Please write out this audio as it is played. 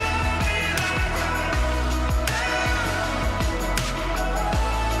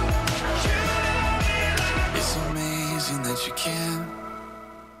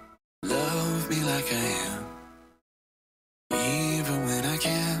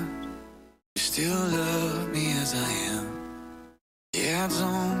I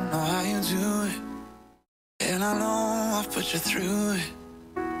don't know how you do it, and I know I've put you through it.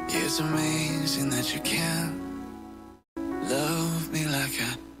 It's amazing that you can love me like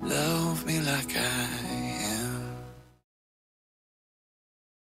I am.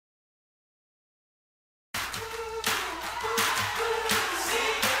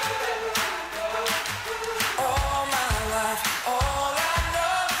 All my life, all I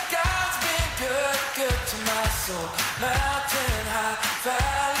know, God's been good to my soul. Mountain high,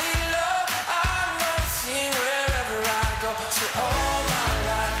 valley low, I'm gonna sing wherever I go. So all my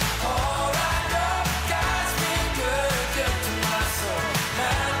life, all I know, God's been good to my soul.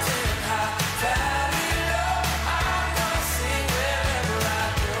 Mountain high, valley low, I'm gonna sing wherever I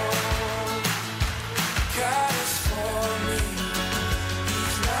go. God is for me,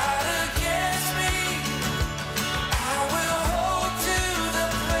 He's not against me. I will hold to the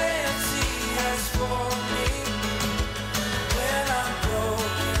plans He has for me. When I'm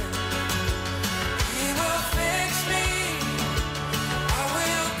broken, He will fix me. I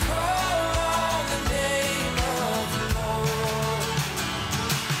will call on the name of the Lord.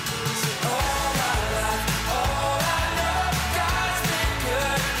 All my life, all I know, God's been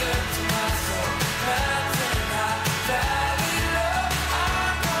good to my soul. Mountain high, valley low,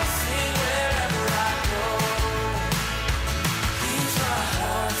 I'm gonna sing wherever I go. He's my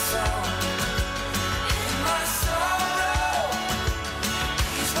heart song in my sorrow.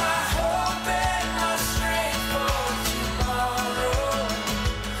 He's my hope and my strength for tomorrow.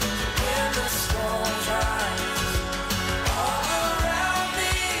 When the storms rise all around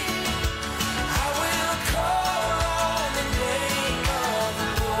me, I will call on the name of the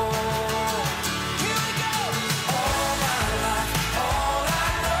Lord. Here we go. All my life, all I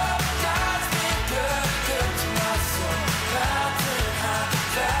know, God's been good to my soul. Mountain high,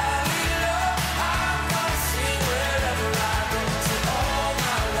 valley low, I'm gonna sing wherever I go. So all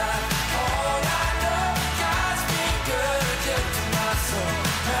my life, all I know, God's been good to my soul.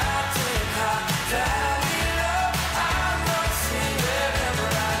 Mountain high, valley low, I'm gonna sing wherever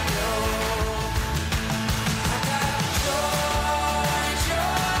I go. I got joy,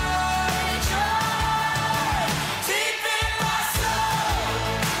 joy, joy, deep in my soul.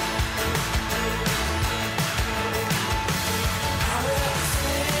 I will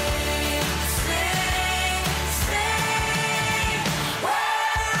sing, sing, sing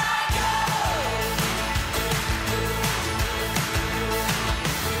wherever I go.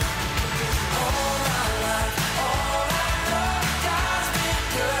 All my life, all I know, God's been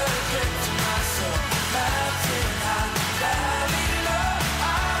good to my soul. Mountain high, valley low,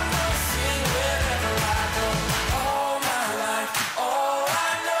 I'm gonna sing wherever I go. All my life, all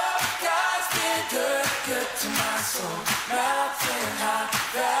I know, God's been good to my soul. Mountain high,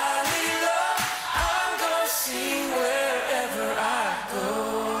 valley low, I'm gonna sing wherever I go.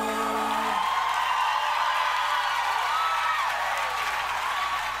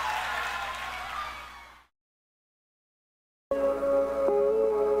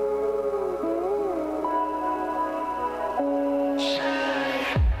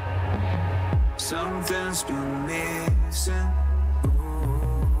 Something's been missing.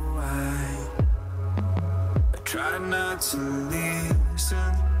 Oh, I tried not to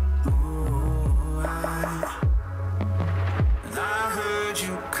listen. Oh, and I heard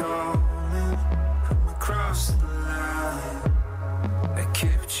you calling from across the line. I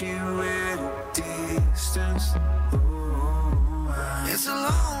kept you at a distance. Oh, It's a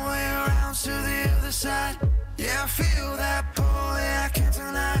long way around to the other side. Yeah, I feel that pull, yeah, I can't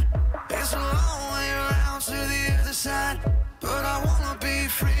deny. It's a long way around to the other side, but I wanna be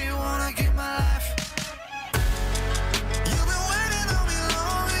free, wanna get my life. You've been waiting on me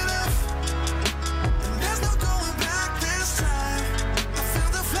long enough, and there's no going back this time. I feel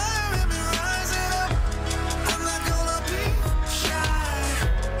the fire in me rising up. I'm not gonna be shy.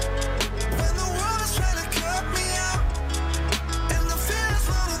 When the world is trying to cut me out, and the fear is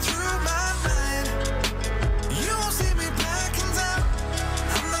running through my mind, you won't see me backing down.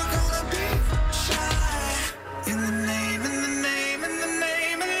 I'm not gonna be shy. In the name of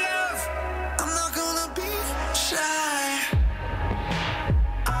love,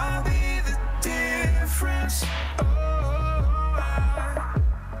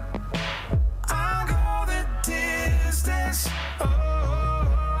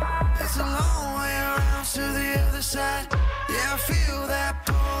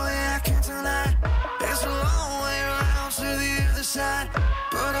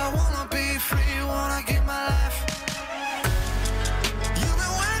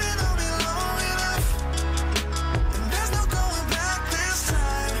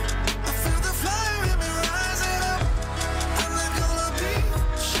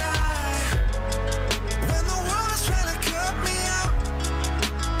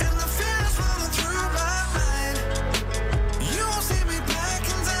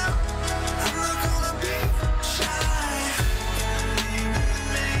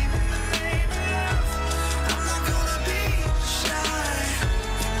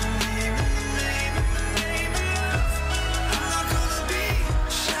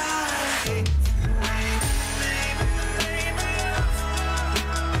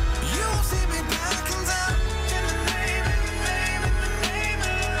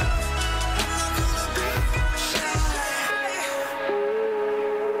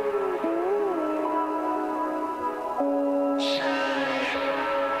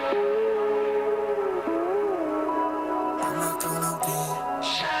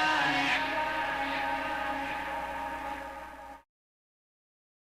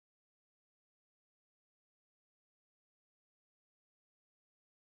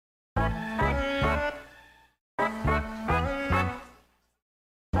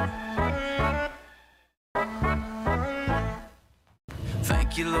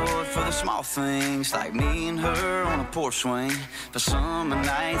 Thank you, Lord, for the small things, like me and her on a porch swing, for summer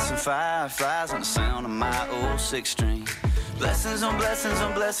nights and fireflies and the sound of my old six-string. Blessings on blessings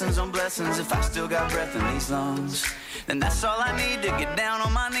on blessings on blessings. If I still got breath in these lungs, then that's all I need to get down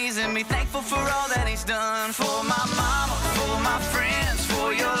on my knees and be thankful for all that he's done. For my mama, for my friends,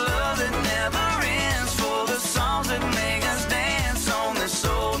 for your love that never ends, for the songs that make us dance on this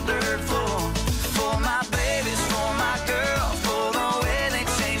old dirt floor. For my babies, for my girl, for the way they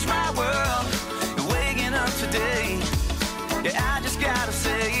changed my world. And waking up today, yeah, I just gotta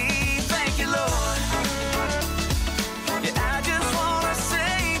say thank you, Lord. Yeah, I just wanna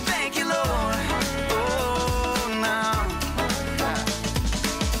say thank you, Lord. Oh, now.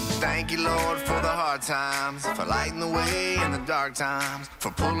 Thank you, Lord, for the hard times, for lighting the way in the dark times,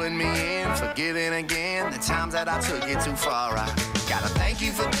 for pulling me in, forgiving again the times that I took it too far. I gotta thank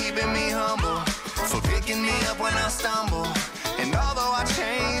you for keeping me humble, for picking me up when I stumble. And although I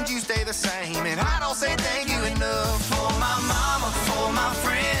change, you stay the same, and I don't say thank you enough. For my mama, for my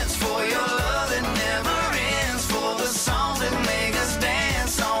friends, for your love that never ends, for the songs that make us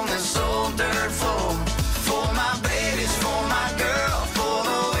dance on this old dirt floor. For my babies, for my girl, for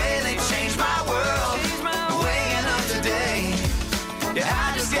the way they changed my world. Waking up today, yeah,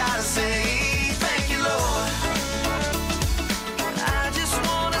 I just gotta say thank you, Lord. I just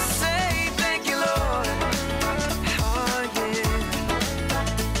wanna say thank you, Lord. Oh, yeah.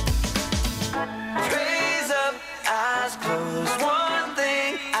 Praise up, eyes closed. One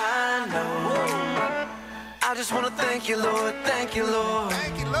thing I know, I just wanna thank you, Lord. Thank you, Lord.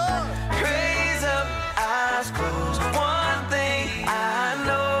 Thank you, Lord. Praise up, eyes closed. One thing I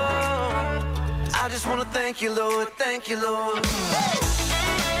know, I just wanna thank you, Lord. Thank you, Lord.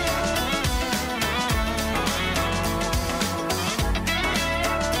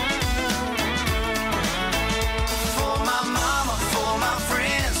 For my mama, for my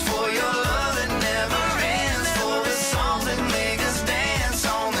friends, for your love that never ends, for the songs that make us dance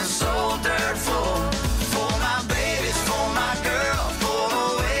on this old dirt floor. For my babies, for my girl, for the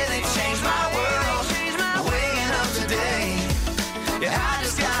way they changed my world. Waking up today, yeah, I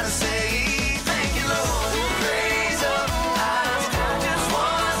just gotta say thank you, Lord. Praise up, eyes closed. Just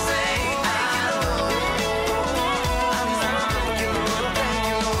wanna say thank you, Lord. Thank you, Lord. Thank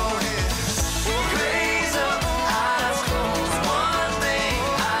you, Lord. Praise up, eyes closed. One thing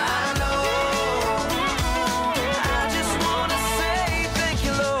I know, I just wanna say thank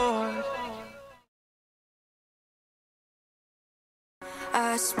you, Lord.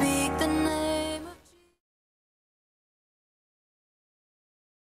 I speak the name of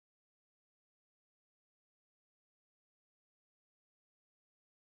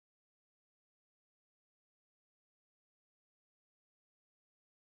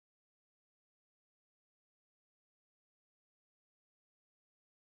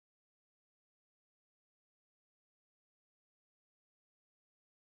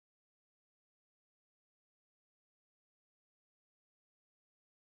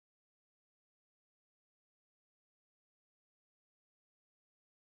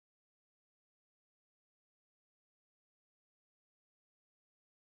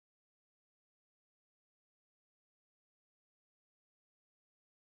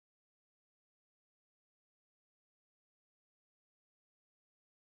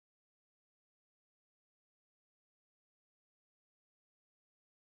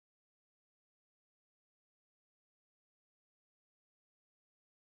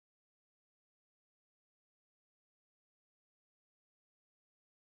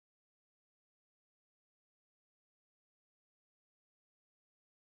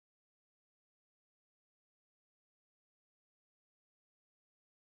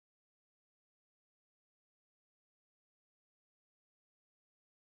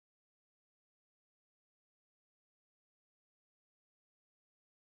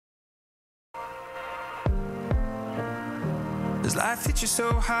Does life hit you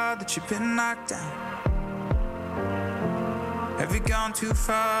so hard that you've been knocked down? Have you gone too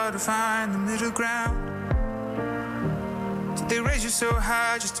far to find the middle ground? Did they raise you so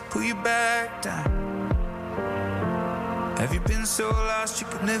high just to pull you back down? Have you been so lost you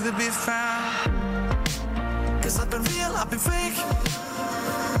could never be found? Cause I've been real, I've been fake.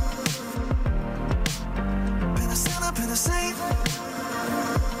 Been a sinner, been a saint.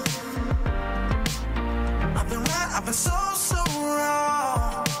 I've been right, I've been so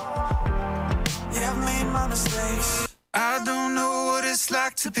wrong. Yeah, I've made my mistakes. I don't know what it's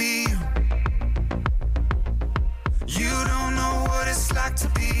like to be you. You don't know what it's like to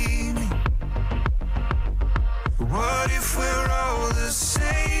be me. What if we're all the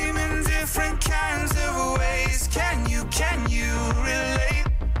same in different kinds of ways? Can you relate?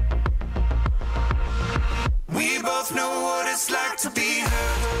 both know what it's like to be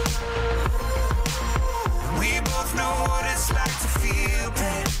hurt. We both know what it's like to feel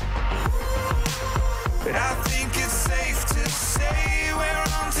pain. But I think it's safe to say we're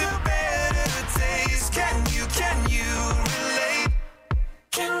on to better days. Can you relate?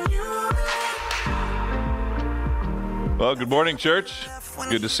 Can you relate? Well, good morning, church.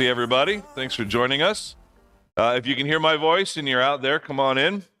 Good to see everybody. Thanks for joining us. If you can hear my voice and you're out there, come on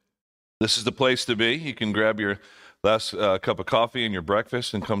in. This is the place to be. You can grab your last cup of coffee and your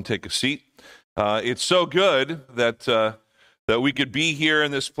breakfast and come take a seat. It's so good that we could be here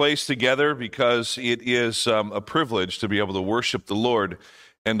in this place together, because it is a privilege to be able to worship the Lord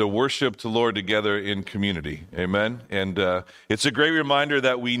and to worship the Lord together in community. Amen. And it's a great reminder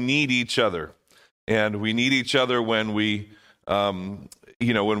that we need each other, and we need each other when we,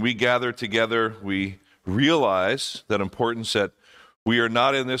 when we gather together. We realize that importance that we are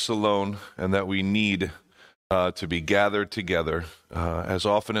not in this alone, and that we need to be gathered together as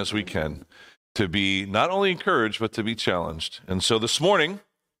often as we can, to be not only encouraged, but to be challenged. And so this morning,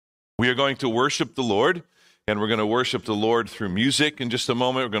 we are going to worship the Lord, and we're going to worship the Lord through music in just a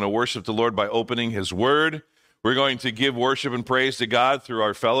moment. We're going to worship the Lord by opening His Word. We're going to give worship and praise to God through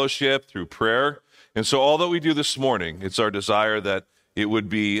our fellowship, through prayer. And so all that we do this morning, it's our desire that it would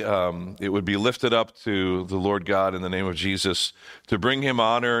be lifted up to the Lord God in the name of Jesus, to bring Him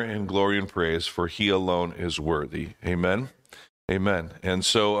honor and glory and praise, for He alone is worthy. Amen. Amen. And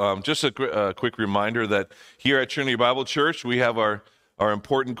so just a quick reminder that here at Trinity Bible Church, we have our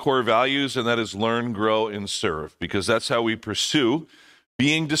important core values, and that is learn, grow, and serve, because that's how we pursue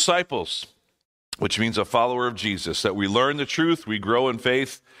being disciples, which means a follower of Jesus, that we learn the truth, we grow in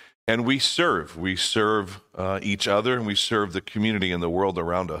faith, and we serve. We serve each other, and we serve the community and the world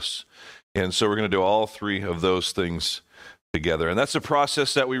around us. And so we're going to do all three of those things together. And that's a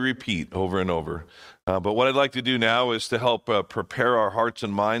process that we repeat over and over. But what I'd like to do now is to help prepare our hearts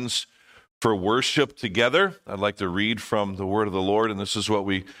and minds for worship together. I'd like to read from the Word of the Lord, and this is what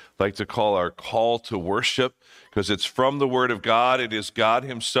we like to call our call to worship, because it's from the Word of God. It is God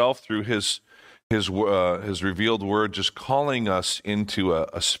Himself through His revealed Word, just calling us into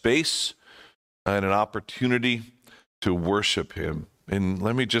a space and an opportunity to worship Him. And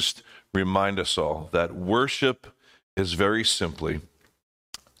let me just remind us all that worship is very simply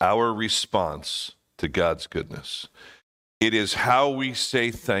our response to God's goodness. It is how we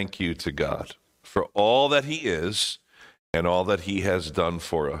say thank you to God for all that He is and all that He has done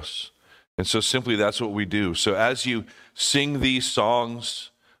for us. And so simply that's what we do. So as you sing these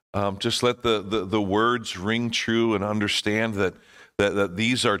songs, just let the words ring true, and understand that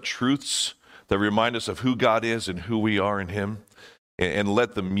these are truths that remind us of who God is and who we are in Him. And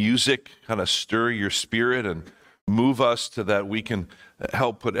let the music kind of stir your spirit and move us to that we can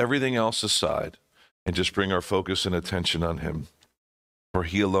help put everything else aside and just bring our focus and attention on Him, for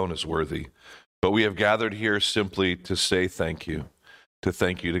He alone is worthy. But we have gathered here simply to say thank you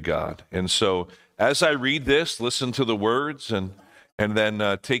to God. And so as I read this, listen to the words, and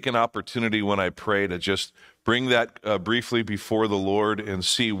then take an opportunity when I pray to just bring that briefly before the Lord and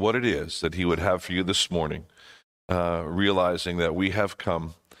see what it is that He would have for you this morning, realizing that we have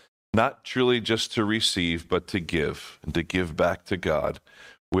come not truly just to receive, but to give, and to give back to God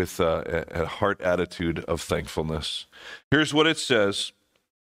with a heart attitude of thankfulness. Here's what it says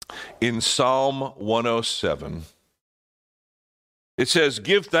in Psalm 107. It says,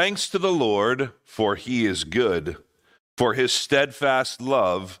 "Give thanks to the Lord, for He is good, for His steadfast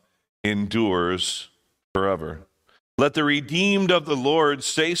love endures forever. Let the redeemed of the Lord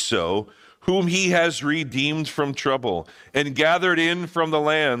say so, whom He has redeemed from trouble, and gathered in from the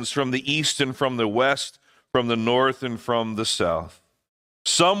lands, from the east and from the west, from the north and from the south.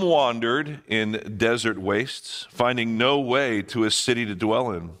 Some wandered in desert wastes, finding no way to a city to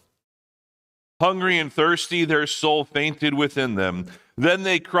dwell in. Hungry and thirsty, their soul fainted within them. Then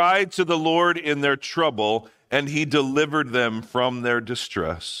they cried to the Lord in their trouble, and He delivered them from their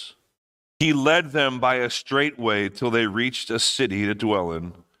distress. He led them by a straight way till they reached a city to dwell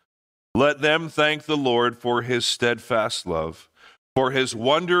in. Let them thank the Lord for His steadfast love, for His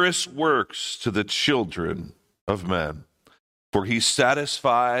wondrous works to the children of men. For He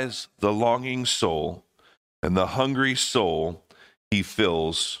satisfies the longing soul, and the hungry soul He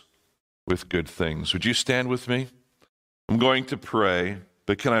fills with good things." Would you stand with me? I'm going to pray,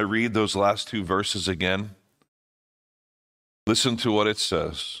 but can I read those last two verses again? Listen to what it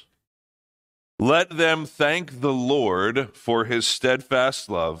says. Let them thank the Lord for His steadfast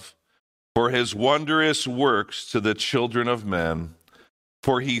love, for His wondrous works to the children of men.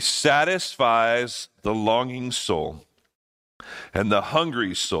 For He satisfies the longing soul, and the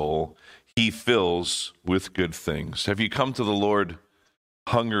hungry soul He he fills with good things. Have you come to the Lord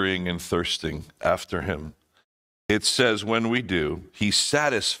hungering and thirsting after him? It says when we do, he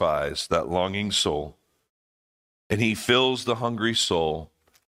satisfies that longing soul, and he fills the hungry soul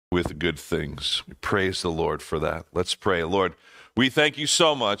with good things. We praise the Lord for that. Let's pray. Lord, we thank you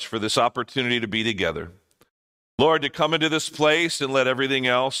so much for this opportunity to be together. Lord, to come into this place and let everything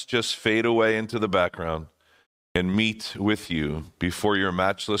else just fade away into the background and meet with you before your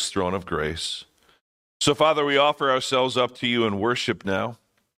matchless throne of grace. So, Father, we offer ourselves up to you in worship now.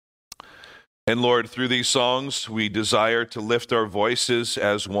 And Lord, through these songs, we desire to lift our voices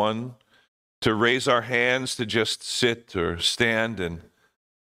as one, to raise our hands, to just sit or stand and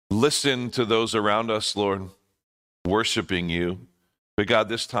listen to those around us, Lord, worshiping you. But God,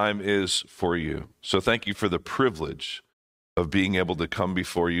 this time is for you. So thank you for the privilege of being able to come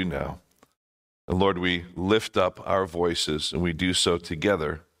before you now. And Lord, we lift up our voices, and we do so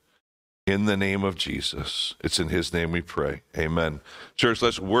together in the name of Jesus. It's in his name we pray. Amen. Church,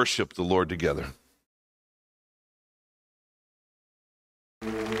 let's worship the Lord together.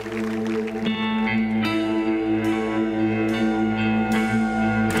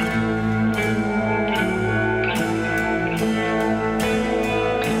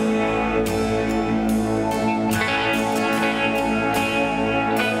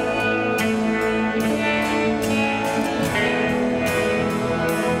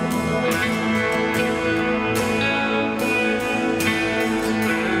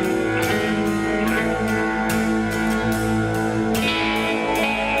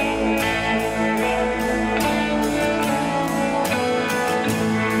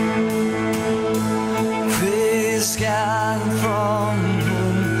 Praise God from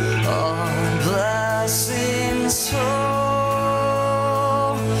whom all blessings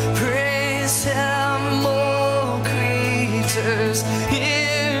flow. Praise him, all creatures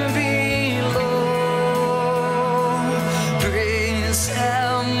here below. Praise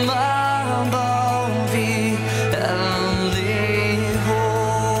him above the heavenly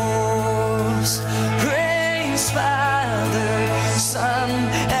hosts. Praise Father, Son,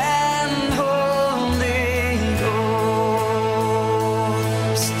 and Holy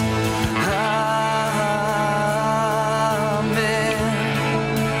Ghost. Amen.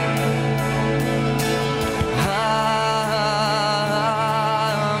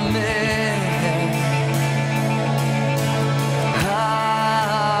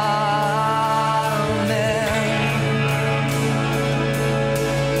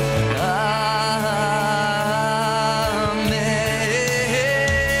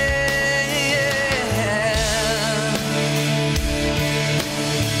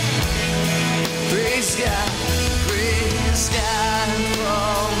 Praise God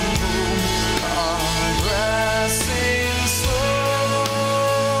from whom all blessings flow.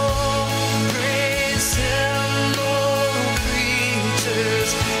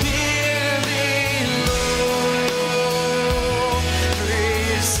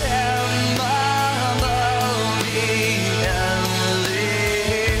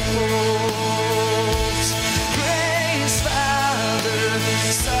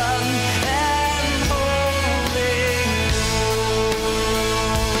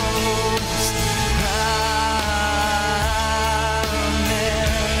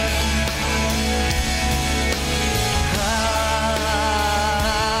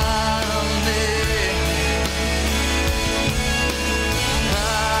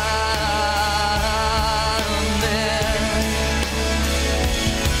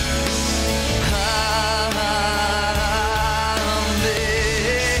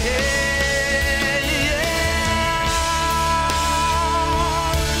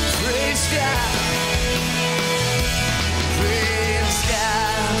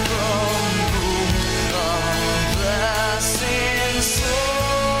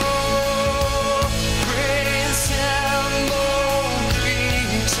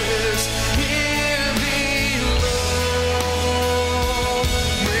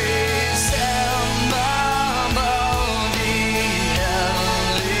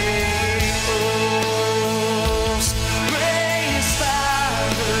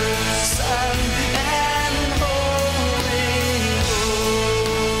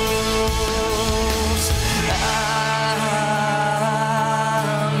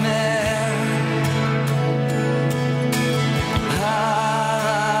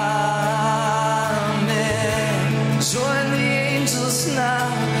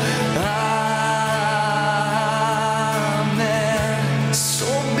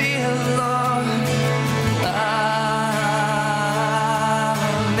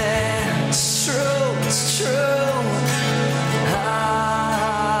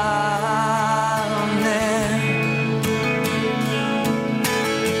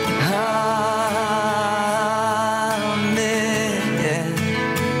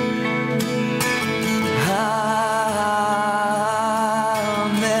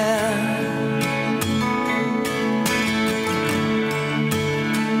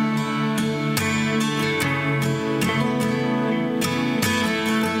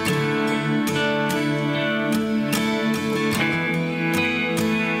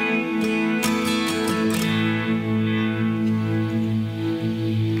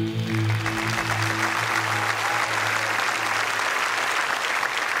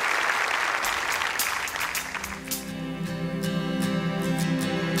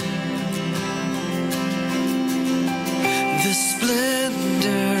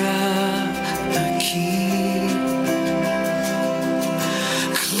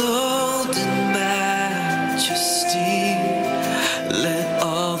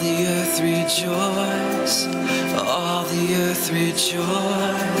 rejoice, all the earth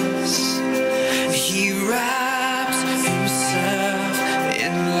rejoice. He wraps himself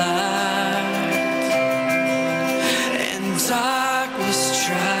in light, and darkness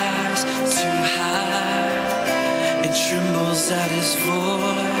tries to hide. It trembles at his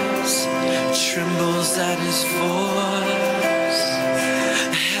voice, trembles at his voice.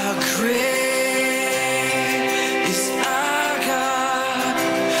 How great is our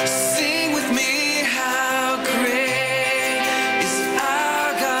God? Sing with me, how great is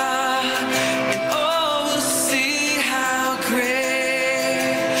our God? And all will see how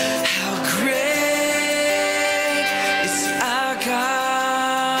great is our God.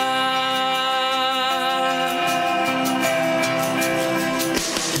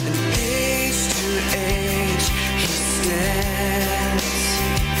 And age to age he stands,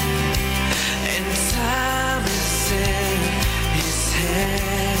 and time is in his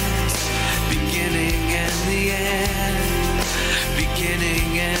hands. Beginning and the end,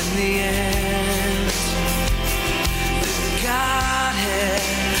 beginning and the end. The Godhead,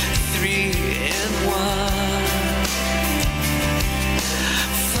 three in one.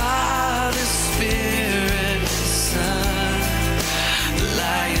 Father, Spirit, Son. The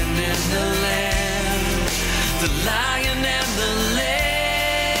Lion and the Lamb, the Lion and the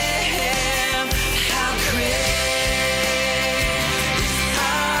Lamb. How great is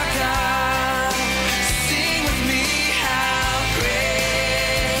our God? Sing with me, how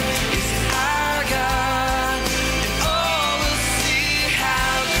great is our God? And all will see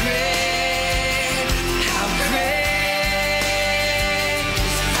how great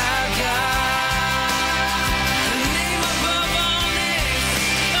is our God. The name above all names,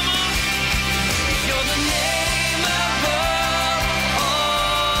 come on. You're the name above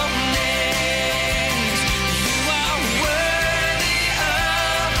all names. You are worthy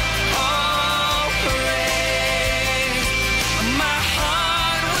of all praise. My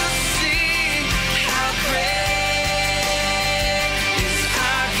heart will sing, how great is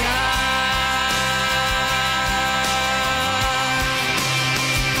our God.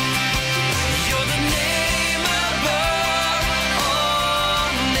 You're the name above all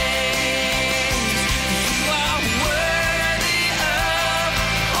names. You are worthy of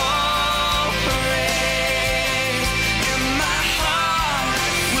all praise. And my heart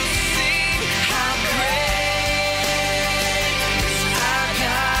will sing, how great is our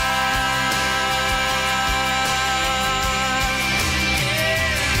God.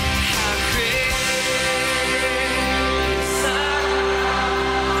 How great is our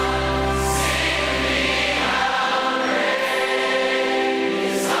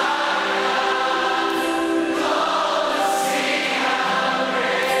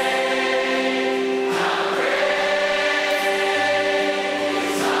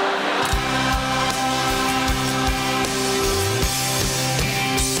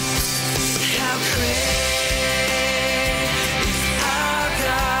How great is our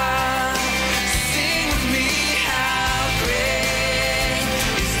God? Sing with me, how great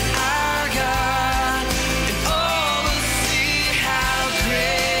is our God? And all will see how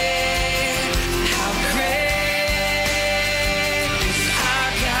great is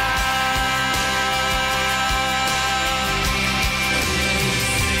our God.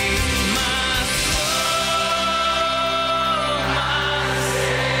 My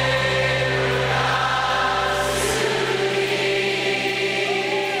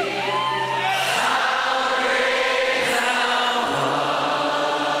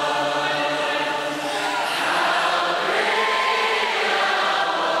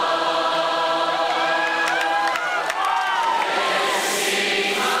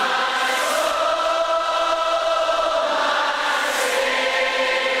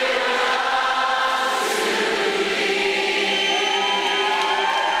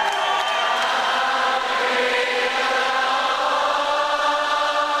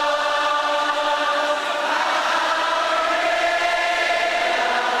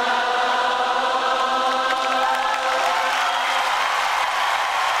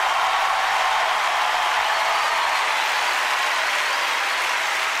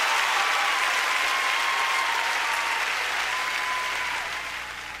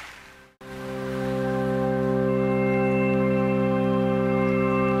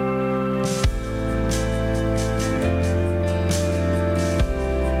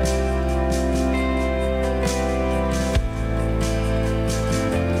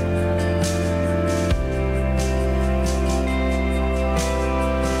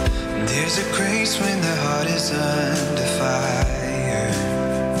There's a grace when the heart is under fire.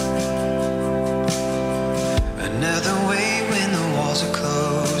 Another way when the walls are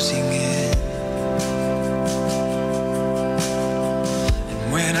closing in.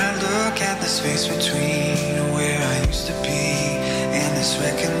 space between where I used to be and this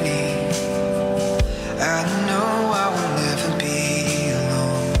reckoning. I know I will never be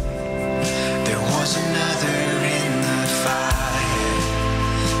alone. There was another in the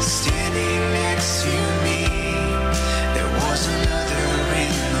fire, standing next to me. There was another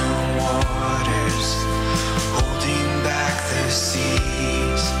in the waters, holding back the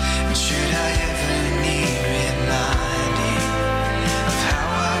seas. And should I ever need reminding of how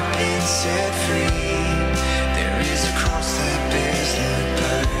I've been set free, there is a cross that bears the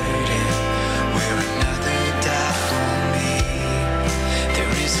burden.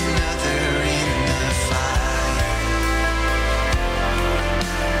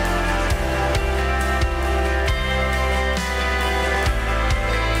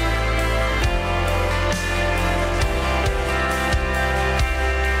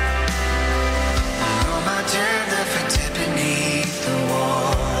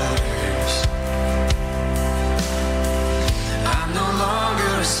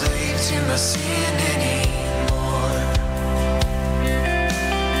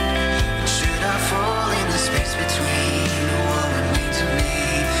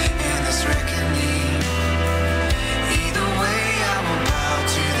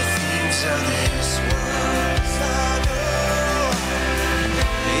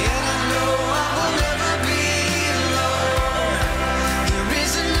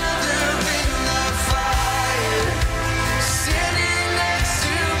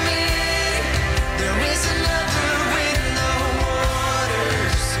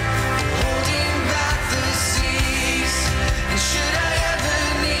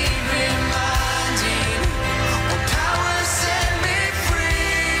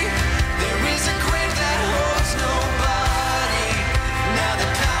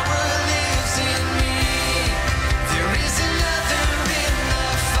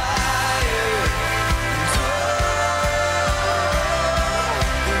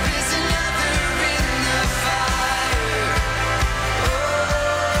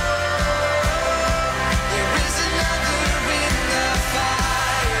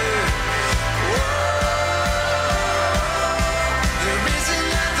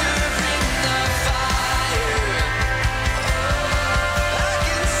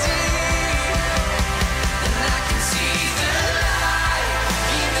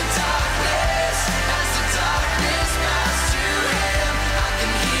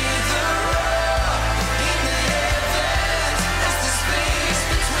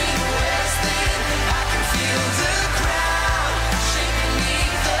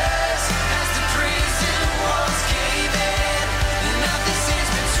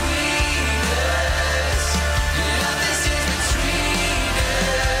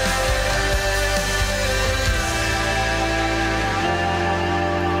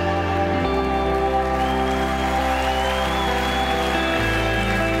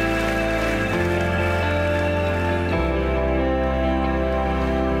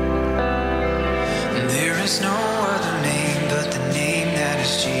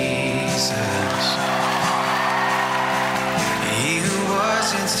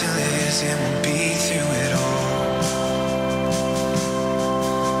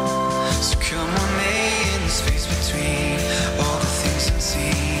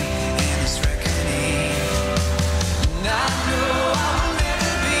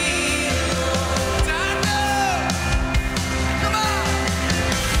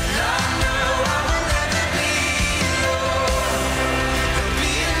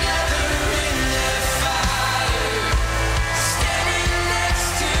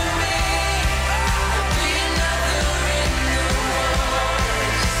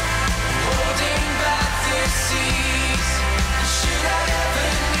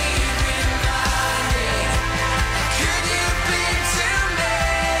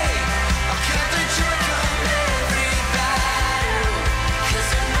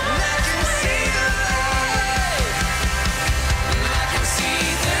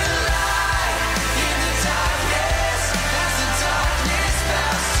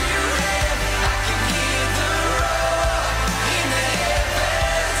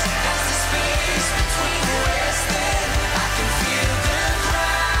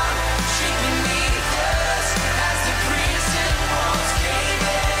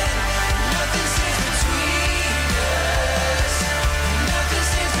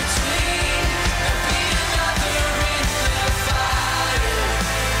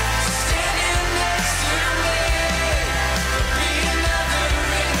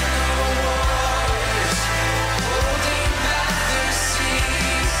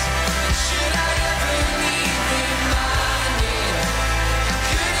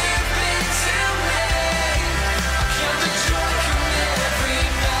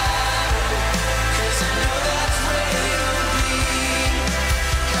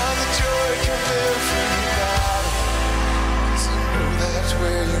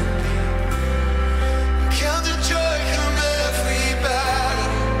 where you'll be. Count the joy from every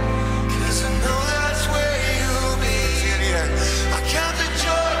battle, 'cause I know that's where you'll be. I count the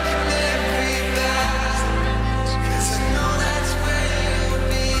joy from every battle, 'cause I know that's where you'll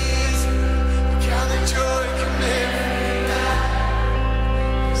be. Count the joy from every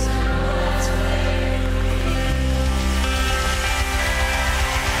battle, 'cause I know that's where you'll be.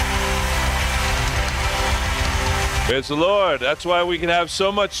 Praise the Lord. That's why we can have so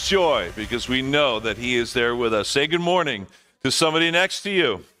much joy, because we know that He is there with us. Say good morning to somebody next to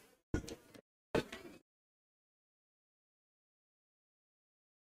you.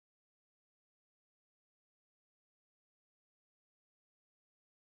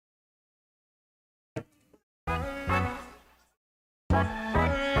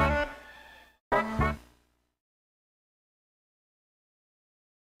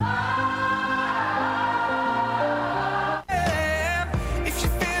 If you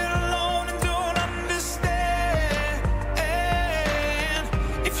feel alone and don't understand,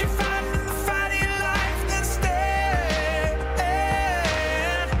 if you're fighting the fight of your life, then stand.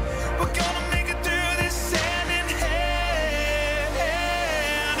 We're gonna make it through this hand in hand.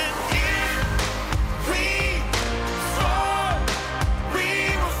 And if we fall,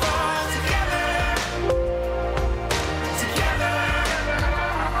 we will fall together.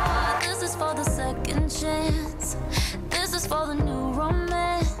 This is for the second chance. This is for the new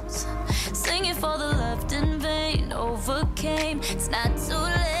romance. Singing for the left in vain. Overcame. It's not too late.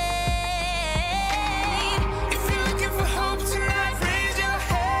 If you're looking for hope tonight, raise your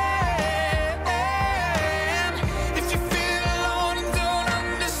hand. If you feel alone and don't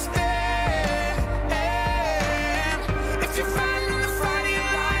understand, if you're fighting the fight of your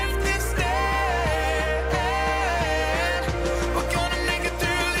life, then stand. We're gonna make it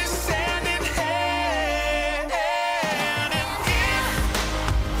through this hand in hand. And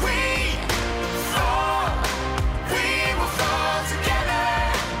if we fall, we will fall together.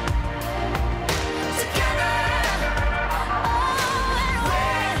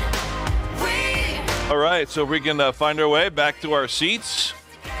 All right, so we can find our way back to our seats.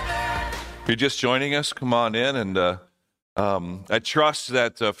 If you're just joining us, come on in. And I trust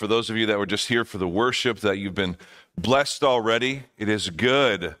that for those of you that were just here for the worship, that you've been blessed already. It is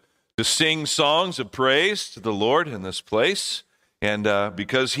good to sing songs of praise to the Lord in this place, and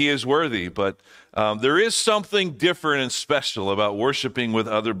because He is worthy. But there is something different and special about worshiping with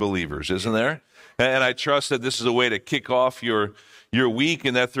other believers, isn't there? And I trust that this is a way to kick off your week,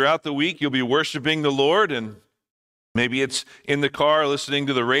 and that throughout the week you'll be worshiping the Lord. And maybe it's in the car listening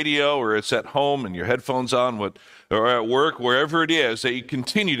to the radio, or it's at home and your headphones on, or at work, wherever it is, that you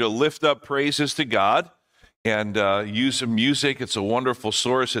continue to lift up praises to God and use some music. It's a wonderful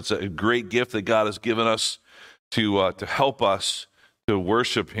source. It's a great gift that God has given us to help us to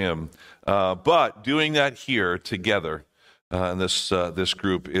worship Him. But doing that here together in this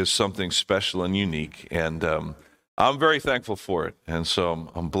group is something special and unique, and I'm very thankful for it, and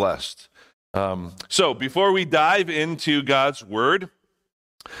so I'm blessed. So before we dive into God's Word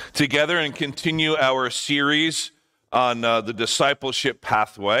together and continue our series on the discipleship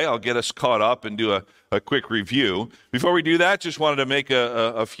pathway, I'll get us caught up and do a quick review. Before we do that, just wanted to make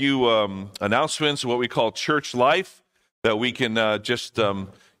a few announcements of what we call church life, that we can just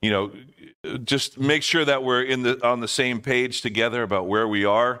make sure that we're on the same page together about where we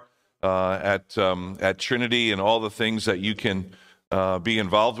are at Trinity and all the things that you can be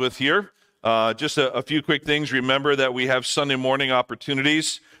involved with here. Just a few quick things. Remember that we have Sunday morning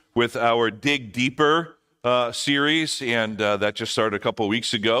opportunities with our Dig Deeper series, and that just started a couple of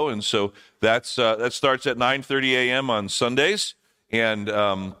weeks ago. And so that starts at 9:30 a.m. on Sundays.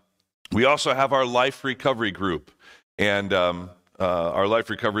 And we also have our Life Recovery Group. And our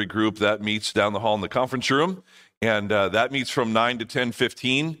Life Recovery Group, that meets down the hall in the conference room. And that meets from 9 to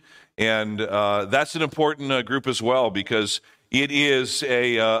 10:15. And that's an important group as well, because it is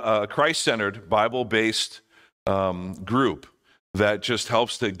a Christ-centered, Bible-based group that just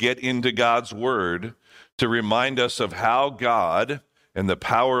helps to get into God's Word to remind us of how God and the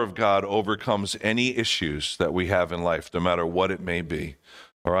power of God overcomes any issues that we have in life, no matter what it may be.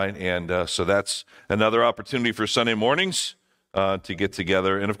 All right, and so that's another opportunity for Sunday mornings to get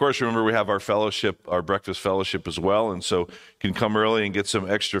together. And of course, remember, we have our fellowship, our breakfast fellowship as well. And so you can come early and get some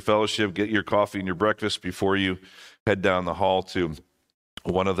extra fellowship, get your coffee and your breakfast before you head down the hall to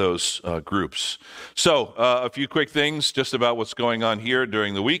one of those groups. So a few quick things just about what's going on here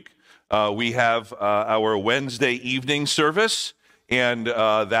during the week. We have our Wednesday evening service, and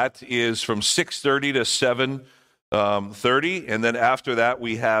that is from 6:30 to 7:30. And then after that,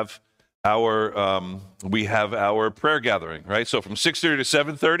 we have we have our prayer gathering, right? So from 6:30 to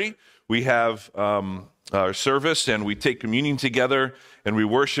 7:30, we have our service, and we take communion together, and we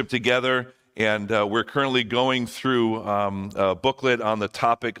worship together. And we're currently going through a booklet on the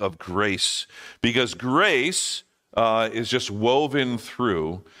topic of grace, because grace is just woven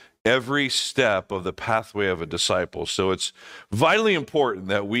through every step of the pathway of a disciple. So it's vitally important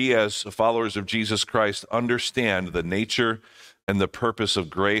that we as followers of Jesus Christ understand the nature and the purpose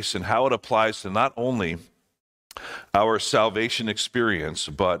of grace and how it applies to not only our salvation experience,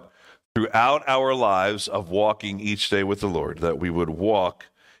 but throughout our lives of walking each day with the Lord, that we would walk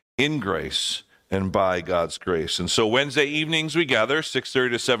in grace and by God's grace. And so Wednesday evenings we gather, 6:30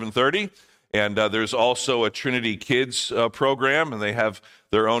 to 7:30. And there's also a Trinity Kids program, and they have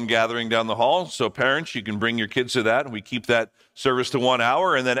their own gathering down the hall. So parents, you can bring your kids to that, and we keep that service to 1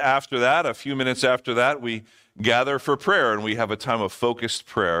 hour. And then after that, a few minutes after that, we gather for prayer, and we have a time of focused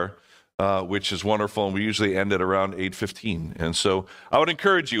prayer, which is wonderful, and we usually end at around 8:15. And so I would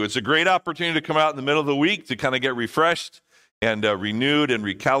encourage you, it's a great opportunity to come out in the middle of the week to kind of get refreshed and renewed and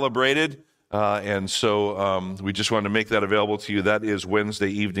recalibrated. And so we just wanted to make that available to you. That is Wednesday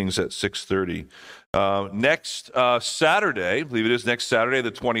evenings at 6:30. Next Saturday, I believe it is next Saturday,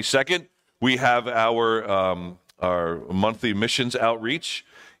 the 22nd, we have our monthly missions outreach.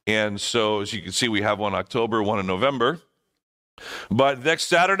 And so, as you can see, we have one in October, one in November. But next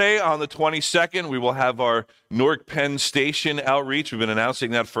Saturday on the 22nd, we will have our Newark Penn Station outreach. We've been announcing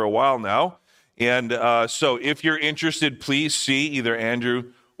that for a while now. And so if you're interested, please see either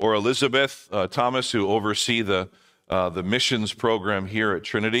Andrew or Elizabeth Thomas, who oversee the missions program here at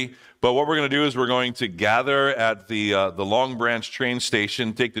Trinity. But what we're going to do is we're going to gather at the Long Branch train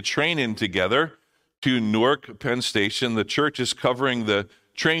station, take the train in together to Newark Penn Station. The church is covering the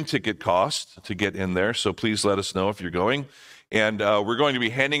train ticket cost to get in there, so please let us know if you're going. And we're going to be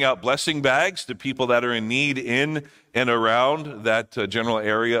handing out blessing bags to people that are in need in and around that general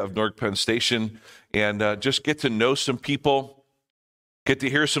area of Newark Penn Station, and just get to know some people, get to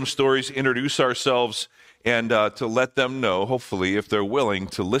hear some stories, introduce ourselves, and to let them know, hopefully, if they're willing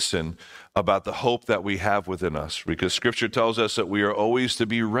to listen, about the hope that we have within us. Because Scripture tells us that we are always to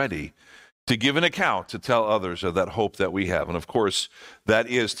be ready to give an account, to tell others of that hope that we have. And of course, that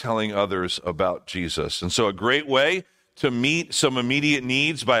is telling others about Jesus. And so a great way to meet some immediate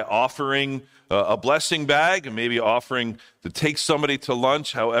needs by offering a blessing bag and maybe offering to take somebody to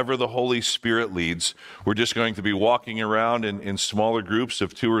lunch, however the Holy Spirit leads. We're just going to be walking around in smaller groups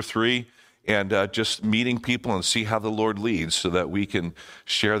of 2 or 3 and just meeting people and see how the Lord leads so that we can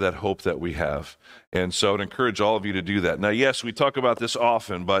share that hope that we have. And so I'd encourage all of you to do that. Now, yes, we talk about this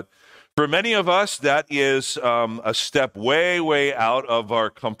often, but for many of us, that is a step way, way out of our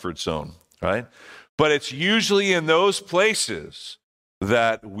comfort zone, right? But it's usually in those places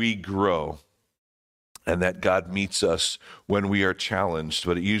that we grow and that God meets us when we are challenged.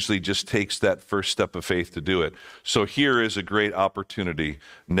 But it usually just takes that first step of faith to do it. So here is a great opportunity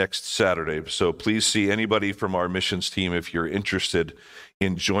next Saturday. So please see anybody from our missions team if you're interested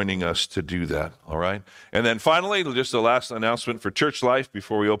in joining us to do that, all right? And then finally, just the last announcement for church life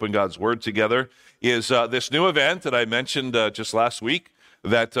before we open God's Word together is this new event that I mentioned just last week,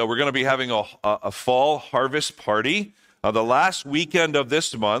 that we're going to be having a fall harvest party the last weekend of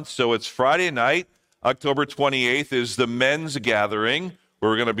this month. So it's Friday night, October 28th, is the men's gathering,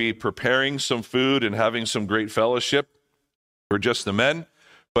 where we're going to be preparing some food and having some great fellowship for just the men.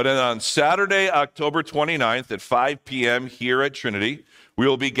 But then on Saturday, October 29th at 5 p.m. here at Trinity, we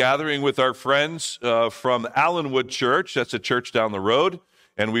will be gathering with our friends from Allenwood Church. That's a church down the road,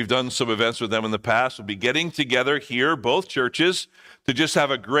 and we've done some events with them in the past. We'll be getting together here, both churches, to just have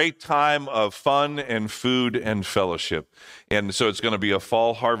a great time of fun and food and fellowship. And so it's going to be a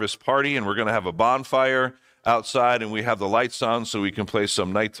fall harvest party, and we're going to have a bonfire outside, and we have the lights on so we can play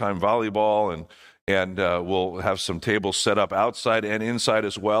some nighttime volleyball, and we'll have some tables set up outside and inside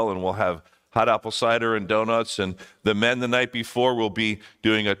as well, and we'll have hot apple cider and donuts. And the men the night before will be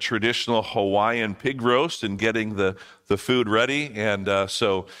doing a traditional Hawaiian pig roast and getting the food ready. And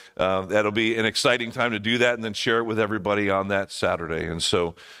so that'll be an exciting time to do that and then share it with everybody on that Saturday. And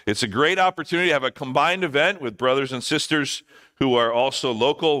so it's a great opportunity to have a combined event with brothers and sisters who are also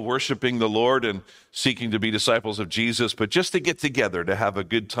local, worshiping the Lord and seeking to be disciples of Jesus, but just to get together to have a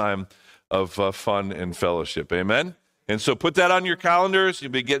good time of fun and fellowship. Amen? And so put that on your calendars.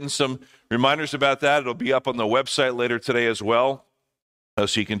 You'll be getting some reminders about that. It'll be up on the website later today as well,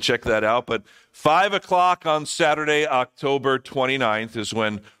 so you can check that out. But 5 o'clock on Saturday, October 29th is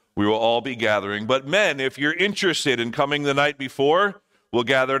when we will all be gathering. But men, if you're interested in coming the night before, we'll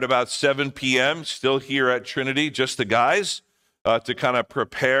gather at about 7 p.m., still here at Trinity, just the guys. to kind of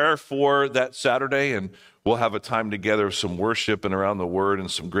prepare for that Saturday, and we'll have a time together of some worship and around the Word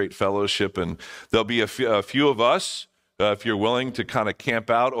and some great fellowship, and there'll be a few of us, if you're willing to kind of camp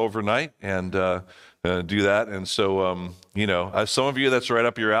out overnight and do that. And so, some of you, that's right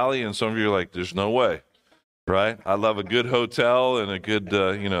up your alley, and some of you are like, there's no way, right? I love a good hotel and a good,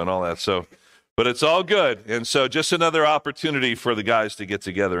 and all that. So, but it's all good. And so just another opportunity for the guys to get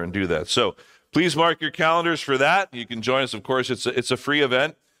together and do that. So please mark your calendars for that. You can join us. Of course, it's a free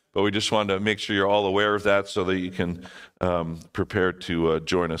event, but we just wanted to make sure you're all aware of that so that you can prepare to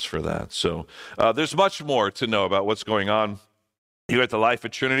join us for that. So there's much more to know about what's going on here at the Life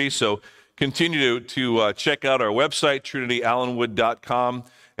of Trinity. So continue to check out our website, trinityallenwood.com.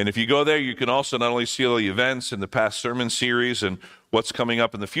 And if you go there, you can also not only see all the events and the past sermon series and what's coming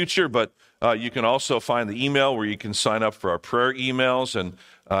up in the future, but you can also find the email where you can sign up for our prayer emails and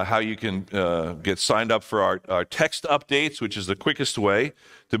how you can get signed up for our text updates, which is the quickest way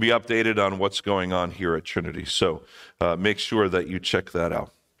to be updated on what's going on here at Trinity. So make sure that you check that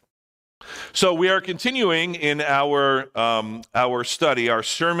out. So we are continuing in our study, our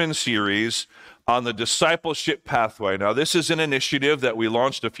sermon series on the discipleship pathway. Now, this is an initiative that we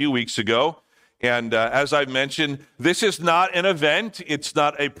launched a few weeks ago. And as I've mentioned, this is not an event. It's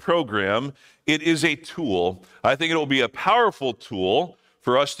not a program. It is a tool. I think it will be a powerful tool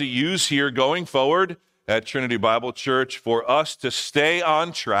for us to use here going forward at Trinity Bible Church for us to stay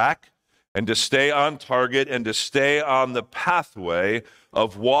on track and to stay on target and to stay on the pathway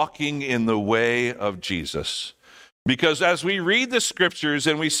of walking in the way of Jesus. Because as we read the scriptures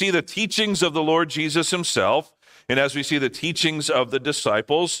and we see the teachings of the Lord Jesus himself, and as we see the teachings of the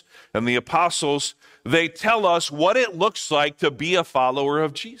disciples and the apostles, they tell us what it looks like to be a follower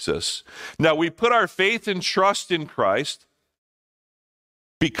of Jesus. Now, we put our faith and trust in Christ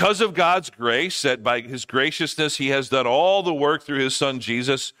because of God's grace, that by his graciousness, he has done all the work through his son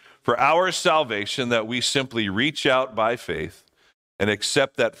Jesus for our salvation, that we simply reach out by faith and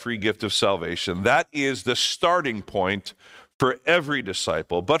accept that free gift of salvation. That is the starting point for every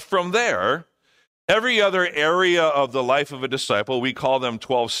disciple. But from there, every other area of the life of a disciple, we call them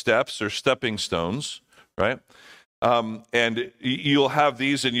 12 steps or stepping stones, right? And you'll have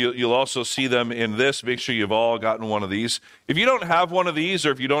these, and you'll also see them in this. Make sure you've all gotten one of these. If you don't have one of these,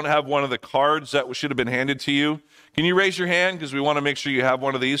 or if you don't have one of the cards that should have been handed to you, can you raise your hand? Because we want to make sure you have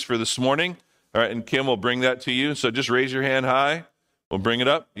one of these for this morning. All right, and Kim will bring that to you. So just raise your hand high. We'll bring it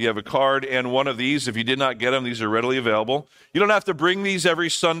up. You have a card and one of these. If you did not get them, these are readily available. You don't have to bring these every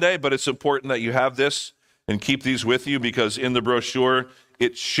Sunday, but it's important that you have this and keep these with you, because in the brochure,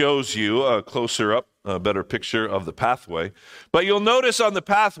 it shows you a closer up, a better picture of the pathway. But you'll notice on the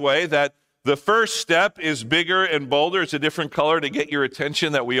pathway that the first step is bigger and bolder. It's a different color to get your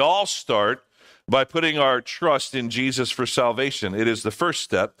attention, that we all start by putting our trust in Jesus for salvation. It is the first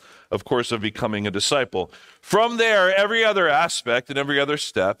step, of course, of becoming a disciple. From there, every other aspect and every other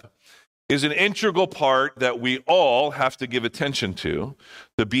step is an integral part that we all have to give attention to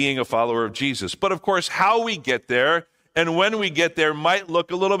being a follower of Jesus. But of course, how we get there and when we get there might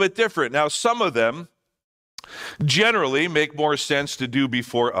look a little bit different. Now, some of them generally make more sense to do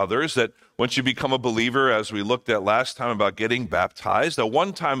before others. That once you become a believer, as we looked at last time about getting baptized, a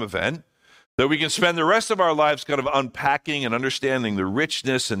one-time event, that we can spend the rest of our lives kind of unpacking and understanding the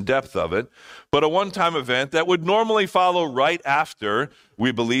richness and depth of it, but a one-time event that would normally follow right after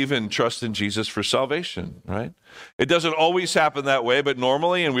we believe and trust in Jesus for salvation, right? It doesn't always happen that way, but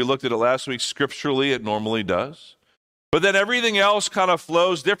normally, and we looked at it last week, scripturally it normally does. But then everything else kind of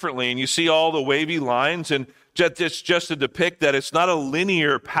flows differently, and you see all the wavy lines, and it's just to depict that it's not a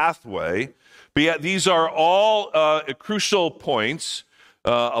linear pathway, but yet these are all crucial points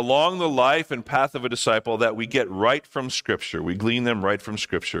along the life and path of a disciple that we get right from Scripture. We glean them right from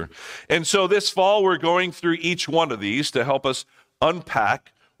Scripture. And so this fall, we're going through each one of these to help us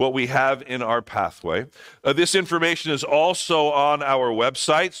unpack what we have in our pathway. This information is also on our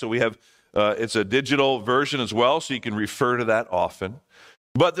website, so we have it's a digital version as well, so you can refer to that often.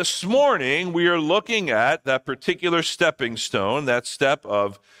 But this morning, we are looking at that particular stepping stone, that step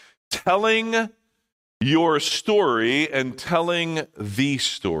of telling your story and telling the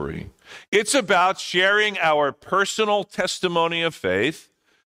story. It's about sharing our personal testimony of faith,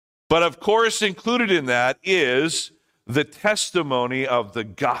 but of course included in that is the testimony of the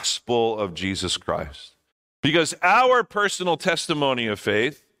gospel of Jesus Christ. Because our personal testimony of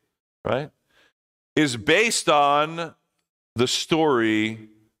faith, right, is based on the story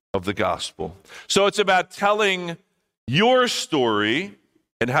of the gospel. So it's about telling your story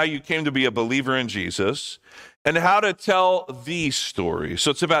and how you came to be a believer in Jesus, and how to tell the story. So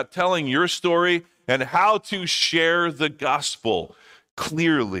it's about telling your story and how to share the gospel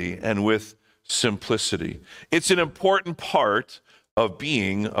clearly and with simplicity. It's an important part of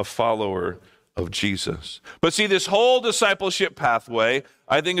being a follower of Jesus. But see, this whole discipleship pathway,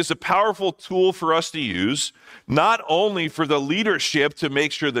 I think, is a powerful tool for us to use, not only for the leadership to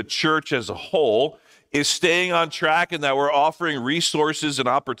make sure the church as a whole is staying on track and that we're offering resources and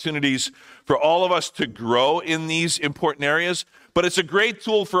opportunities for all of us to grow in these important areas, but it's a great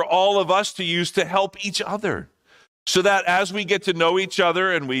tool for all of us to use to help each other. So that as we get to know each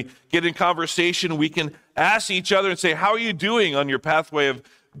other and we get in conversation, we can ask each other and say, how are you doing on your pathway of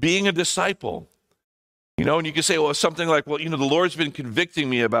being a disciple? You know, and you can say, well, something like, well, you know, the Lord's been convicting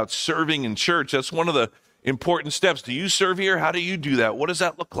me about serving in church. That's one of the important steps. Do you serve here? How do you do that? What does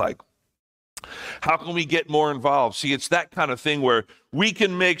that look like? How can we get more involved? See, it's that kind of thing where we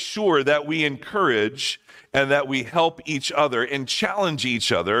can make sure that we encourage and that we help each other and challenge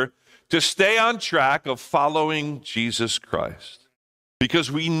each other to stay on track of following Jesus Christ, because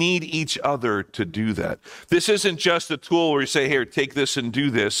we need each other to do that. This isn't just a tool where you say, here, take this and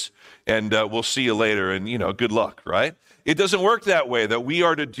do this, and we'll see you later, and, you know, good luck, right? It doesn't work that way, that we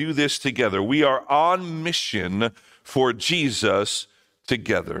are to do this together. We are on mission for Jesus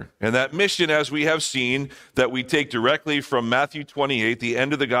together. And that mission, as we have seen, that we take directly from Matthew 28, the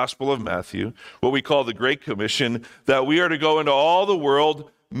end of the Gospel of Matthew, what we call the Great Commission, that we are to go into all the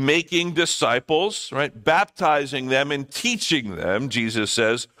world making disciples, right? Baptizing them and teaching them, Jesus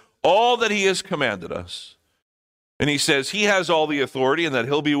says, all that he has commanded us. And he says he has all the authority and that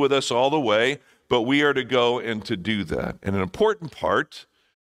he'll be with us all the way, but we are to go and to do that. And an important part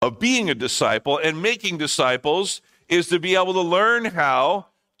of being a disciple and making disciples is to be able to learn how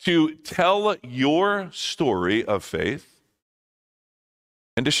to tell your story of faith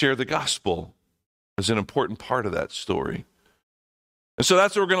and to share the gospel as an important part of that story. And so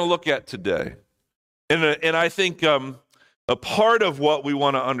that's what we're going to look at today. And I think a part of what we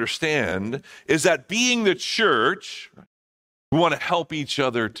want to understand is that being the church, we want to help each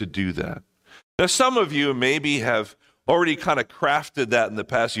other to do that. Now, some of you maybe have already kind of crafted that in the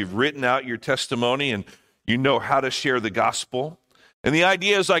past. You've written out your testimony and you know how to share the gospel. And the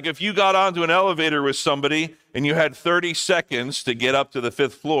idea is like if you got onto an elevator with somebody and you had 30 seconds to get up to the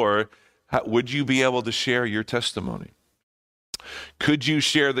 5th floor, would you be able to share your testimony? Could you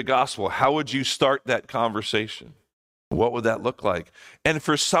share the gospel? How would you start that conversation? What would that look like? And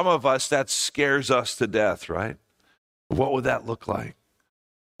for some of us, that scares us to death, right? What would that look like?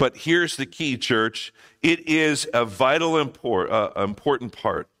 But here's the key, church. It is a vital, important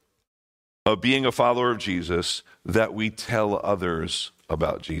part of being a follower of Jesus that we tell others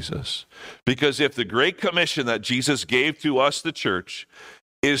about Jesus. Because if the Great Commission that Jesus gave to us, the church,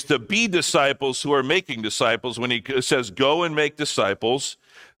 is to be disciples who are making disciples, when he says go and make disciples,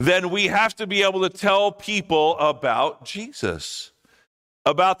 then we have to be able to tell people about Jesus,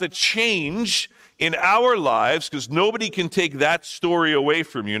 about the change in our lives, because nobody can take that story away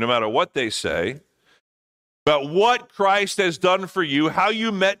from you, no matter what they say, about what Christ has done for you, how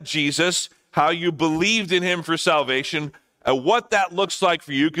you met Jesus, how you believed in him for salvation, and what that looks like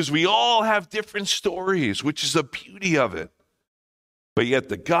for you, because we all have different stories, which is the beauty of it. But yet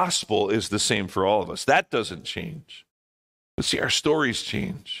the gospel is the same for all of us. That doesn't change. But see, our stories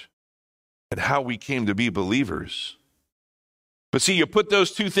change and how we came to be believers. But see, you put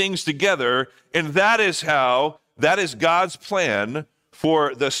those two things together, and that is God's plan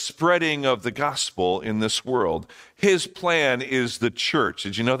for the spreading of the gospel in this world. His plan is the church.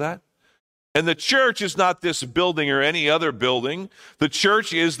 Did you know that? And the church is not this building or any other building. The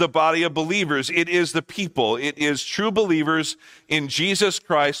church is the body of believers. It is the people. It is true believers in Jesus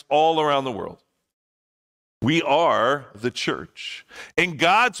Christ all around the world. We are the church. And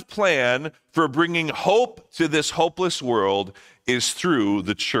God's plan for bringing hope to this hopeless world is through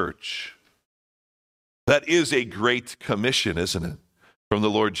the church. That is a great commission, isn't it? From the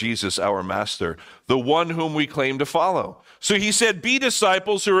Lord Jesus, our master, the one whom we claim to follow. So he said, be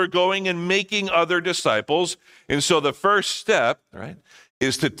disciples who are going and making other disciples. And so the first step, right,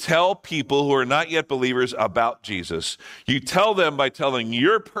 is to tell people who are not yet believers about Jesus. You tell them by telling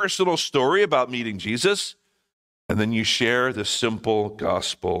your personal story about meeting Jesus, and then you share the simple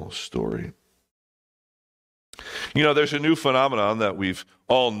gospel story. You know, there's a new phenomenon that we've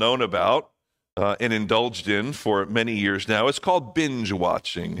all known about and indulged in for many years now. It's called binge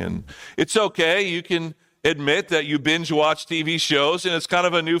watching. And it's okay. You can admit that you binge watch TV shows, and it's kind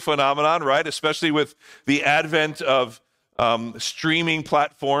of a new phenomenon, right? Especially with the advent of streaming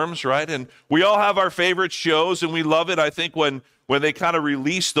platforms, right? And we all have our favorite shows, and we love it, I think, when they kind of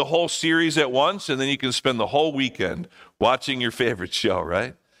release the whole series at once, and then you can spend the whole weekend watching your favorite show,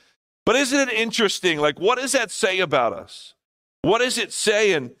 right? But isn't it interesting? Like, what does that say about us? What does it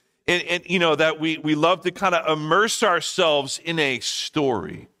say? And that we love to kind of immerse ourselves in a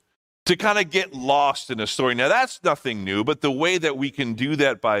story, to kind of get lost in a story. Now, that's nothing new, but the way that we can do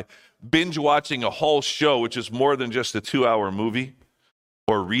that by binge watching a whole show, which is more than just a 2-hour movie,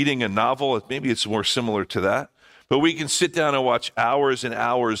 or reading a novel, maybe it's more similar to that. But we can sit down and watch hours and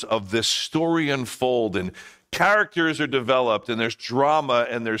hours of this story unfold, and characters are developed, and there's drama,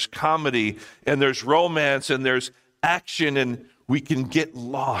 and there's comedy, and there's romance, and there's action, and we can get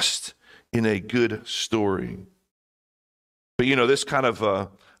lost in a good story. But this kind of,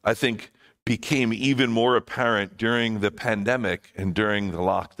 I think, became even more apparent during the pandemic and during the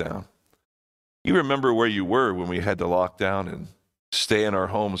lockdown. You remember where you were when we had to lock down and stay in our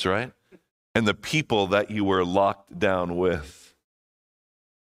homes, right? And the people that you were locked down with.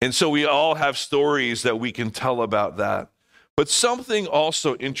 And so we all have stories that we can tell about that. But something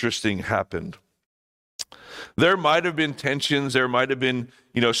also interesting happened. There might have been tensions, there might have been,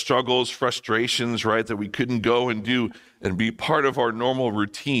 struggles, frustrations, right, that we couldn't go and do and be part of our normal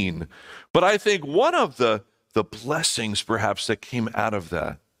routine. But I think one of the blessings perhaps that came out of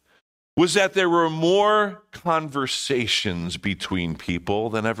that was that there were more conversations between people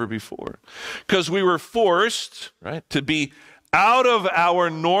than ever before. Because we were forced, right, to be out of our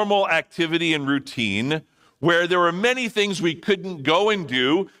normal activity and routine, where there were many things we couldn't go and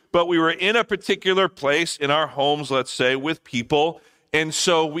do, but we were in a particular place in our homes, let's say, with people. And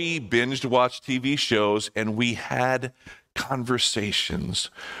so we binged watched TV shows and we had conversations.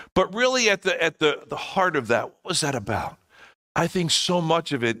 But really at the heart of that, what was that about? I think so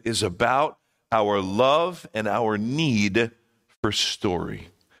much of it is about our love and our need for story.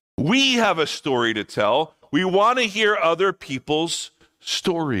 We have a story to tell. We want to hear other people's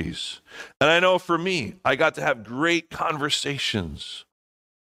stories. And I know for me, I got to have great conversations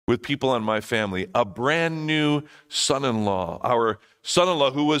with people in my family. A brand new son-in-law. Our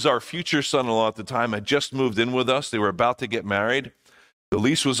son-in-law, who was our future son-in-law at the time, had just moved in with us. They were about to get married. The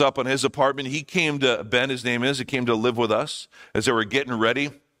lease was up on his apartment. He came to, Ben, his name is, he came to live with us as they were getting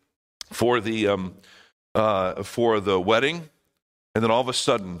ready for the wedding. And then all of a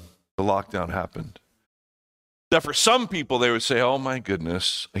sudden, the lockdown happened. Now, for some people, they would say, oh my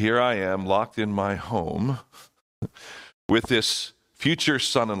goodness, here I am locked in my home with this future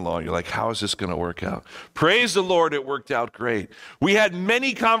son-in-law. You're like, how is this going to work out? Praise the Lord, it worked out great. We had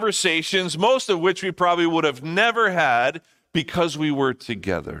many conversations, most of which we probably would have never had because we were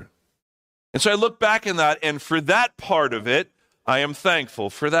together. And so I look back in that, and for that part of it, I am thankful.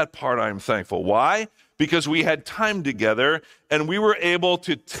 For that part, I am thankful. Why? Because we had time together, and we were able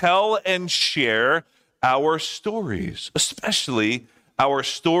to tell and share our stories, especially our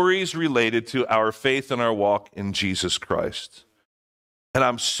stories related to our faith and our walk in Jesus Christ. And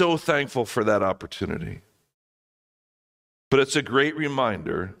I'm so thankful for that opportunity. But it's a great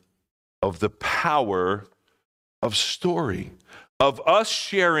reminder of the power of story, of us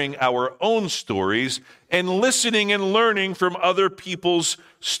sharing our own stories and listening and learning from other people's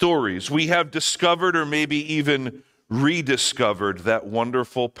stories. We have discovered, or maybe even rediscovered, that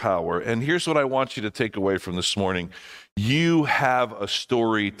wonderful power. And here's what I want you to take away from this morning. You have a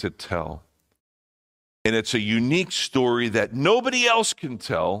story to tell. And it's a unique story that nobody else can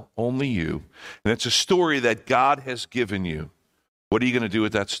tell, only you. And it's a story that God has given you. What are you going to do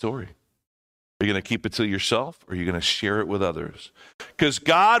with that story? Are you going to keep it to yourself, or are you going to share it with others? Because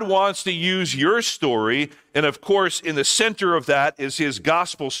God wants to use your story, and of course, in the center of that is his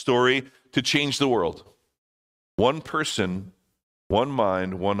gospel story, to change the world. One person, one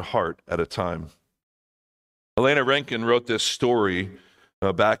mind, one heart at a time. Elena Rankin wrote this story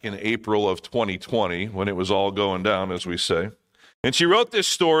back in April of 2020, when it was all going down, as we say. And she wrote this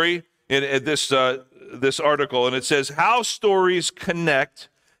story in this article, and it says, How Stories Connect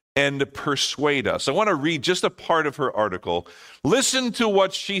and Persuade Us. I want to read just a part of her article. Listen to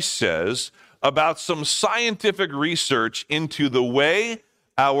what she says about some scientific research into the way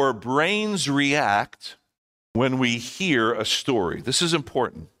our brains react when we hear a story. This is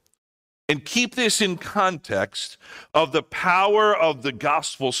important. And keep this in context of the power of the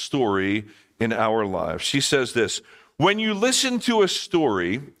gospel story in our lives. She says this: when you listen to a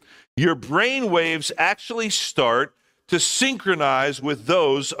story, your brain waves actually start to synchronize with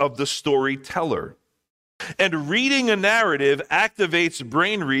those of the storyteller. And reading a narrative activates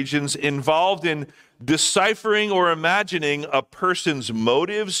brain regions involved in deciphering or imagining a person's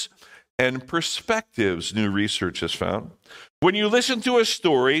motives and perspectives, new research has found. When you listen to a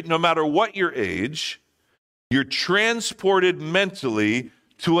story, no matter what your age, you're transported mentally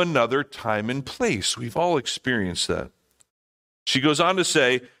to another time and place. We've all experienced that. She goes on to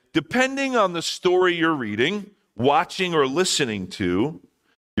say, depending on the story you're reading, watching, or listening to,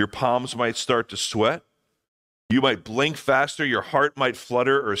 your palms might start to sweat. You might blink faster. Your heart might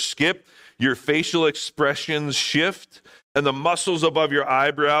flutter or skip. Your facial expressions shift, and the muscles above your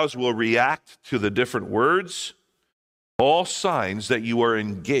eyebrows will react to the different words. All signs that you are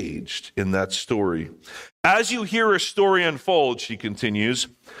engaged in that story. As you hear a story unfold, she continues,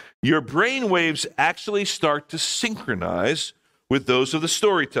 your brain waves actually start to synchronize with those of the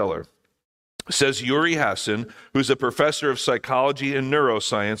storyteller, says Yuri Hassan, who's a professor of psychology and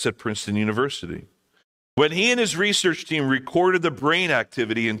neuroscience at Princeton University. When he and his research team recorded the brain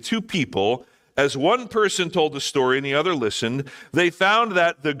activity in two people, as one person told the story and the other listened, they found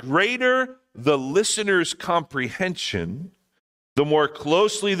that the greater the listener's comprehension, the more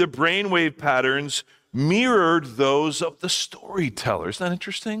closely the brainwave patterns mirrored those of the storyteller. Isn't that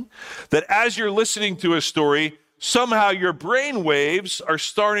interesting? That as you're listening to a story, somehow your brain waves are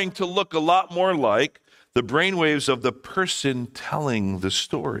starting to look a lot more like the brain waves of the person telling the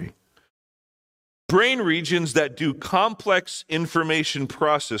story. Brain regions that do complex information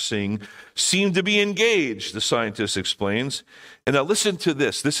processing seem to be engaged, the scientist explains. And now listen to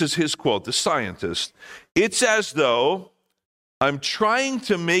this. This is his quote, the scientist. It's as though I'm trying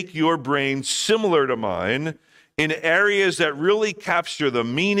to make your brain similar to mine in areas that really capture the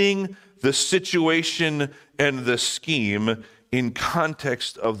meaning, the situation, and the scheme in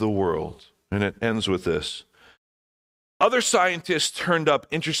context of the world. And it ends with this. Other scientists turned up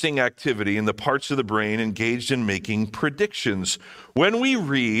interesting activity in the parts of the brain engaged in making predictions. When we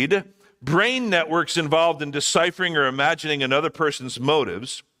read, brain networks involved in deciphering or imagining another person's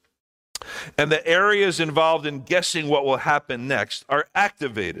motives, and the areas involved in guessing what will happen next are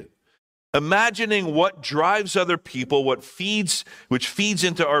activated. Imagining what drives other people, which feeds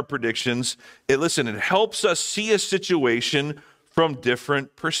into our predictions, it helps us see a situation from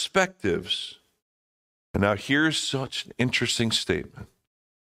different perspectives. And now here's such an interesting statement.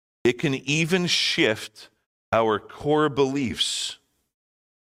 It can even shift our core beliefs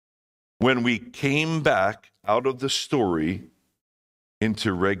when we came back out of the story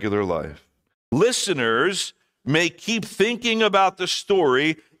into regular life. Listeners may keep thinking about the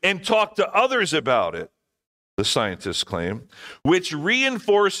story and talk to others about it, the scientists claim, which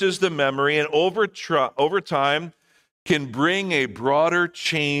reinforces the memory and over time can bring a broader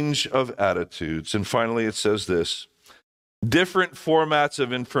change of attitudes. And finally, it says this, different formats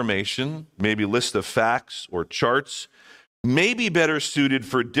of information, maybe list of facts or charts, may be better suited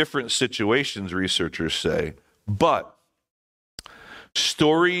for different situations, researchers say, but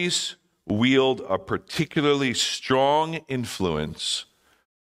stories wield a particularly strong influence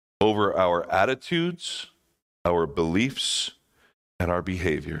over our attitudes, our beliefs, and our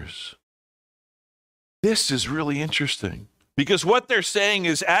behaviors. This is really interesting because what they're saying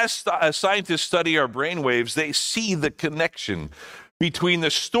is as scientists study our brainwaves, they see the connection between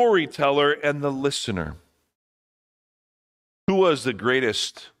the storyteller and the listener. Who was the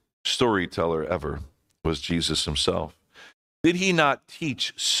greatest storyteller ever? It was Jesus himself. Did he not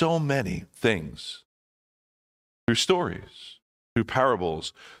teach so many things through stories, through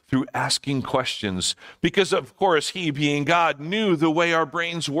parables, through asking questions? Because, of course, he, being God, knew the way our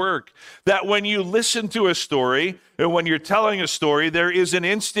brains work. That when you listen to a story, and when you're telling a story, there is an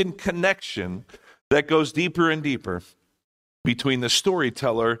instant connection that goes deeper and deeper between the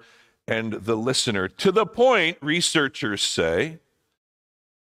storyteller and the listener. To the point, researchers say,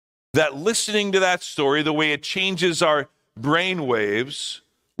 that listening to that story, the way it changes our brain waves,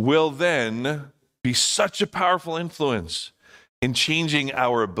 will then be such a powerful influence in changing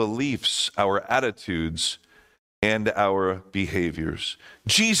our beliefs, our attitudes, and our behaviors.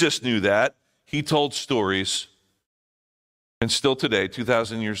 Jesus knew that. He told stories. And still today,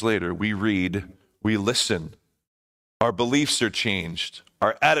 2,000 years later, we read, we listen. Our beliefs are changed.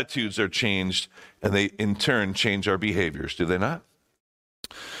 Our attitudes are changed. And they, in turn, change our behaviors. Do they not?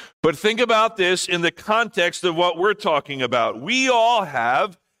 But think about this in the context of what we're talking about. We all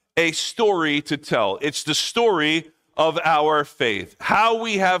have a story to tell. It's the story of our faith, how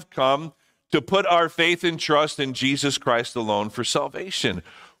we have come to put our faith and trust in Jesus Christ alone for salvation.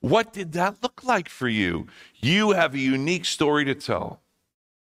 What did that look like for you? You have a unique story to tell.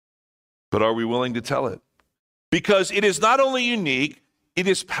 But are we willing to tell it? Because it is not only unique, it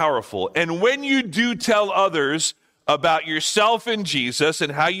is powerful. And when you do tell others about yourself and Jesus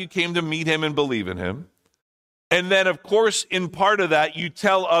and how you came to meet him and believe in him, and then, of course, in part of that, you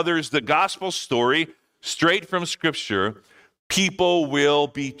tell others the gospel story straight from Scripture, people will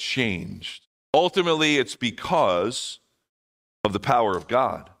be changed. Ultimately, it's because of the power of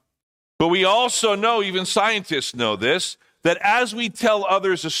God. But we also know, even scientists know this, that as we tell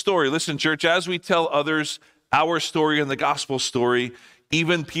others a story, listen, church, as we tell others our story and the gospel story,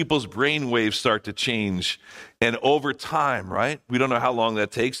 even people's brain waves start to change. And over time, right? We don't know how long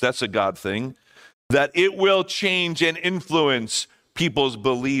that takes. That's a God thing. That it will change and influence people's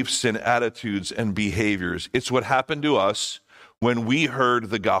beliefs and attitudes and behaviors. It's what happened to us when we heard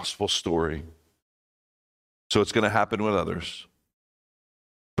the gospel story. So it's going to happen with others.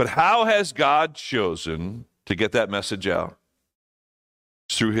 But how has God chosen to get that message out?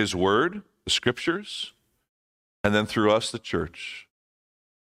 It's through his word, the scriptures, and then through us, the church.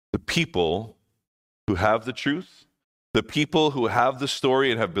 The people who have the truth, the people who have the story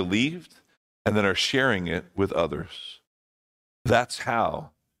and have believed, and then are sharing it with others. That's how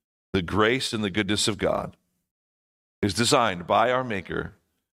the grace and the goodness of God is designed by our Maker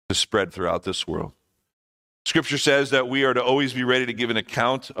to spread throughout this world. Scripture says that we are to always be ready to give an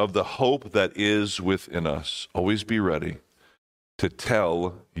account of the hope that is within us. Always be ready to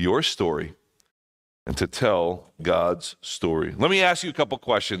tell your story and to tell God's story. Let me ask you a couple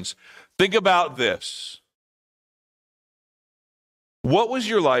questions. Think about this. What was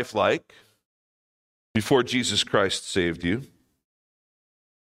your life like before Jesus Christ saved you?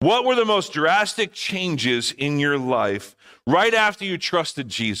 What were the most drastic changes in your life right after you trusted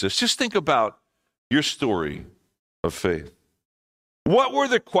Jesus? Just think about your story of faith. What were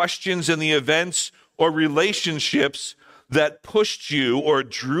the questions and the events or relationships that pushed you or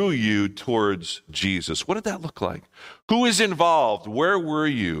drew you towards Jesus? What did that look like? Who is involved? Where were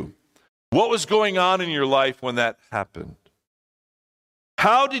you? What was going on in your life when that happened?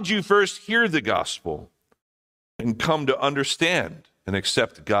 How did you first hear the gospel and come to understand and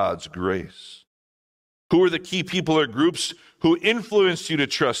accept God's grace? Who are the key people or groups who influenced you to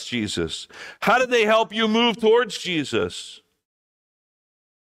trust Jesus? How did they help you move towards Jesus?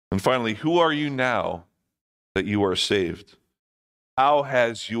 And finally, who are you now that you are saved? How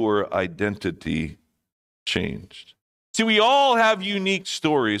has your identity changed? See, we all have unique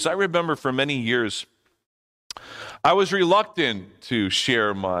stories. I remember for many years, I was reluctant to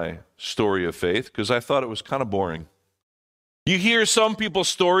share my story of faith because I thought it was kind of boring. You hear some people's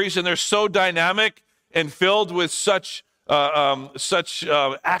stories and they're so dynamic and filled with such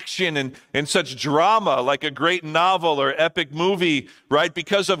action and such drama, like a great novel or epic movie, right?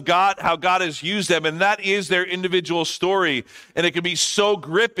 Because of God, how God has used them, and that is their individual story. And it can be so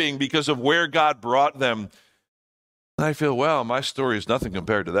gripping because of where God brought them. And I feel, well, my story is nothing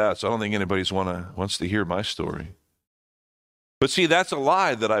compared to that, so I don't think anybody wants to hear my story. But see, that's a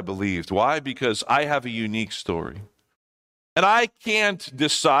lie that I believed. Why? Because I have a unique story. And I can't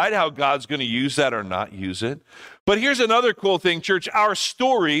decide how God's going to use that or not use it. But here's another cool thing, church. Our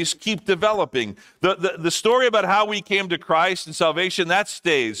stories keep developing. The story about how we came to Christ and salvation, that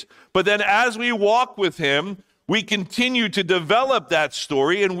stays. But then as we walk with him, we continue to develop that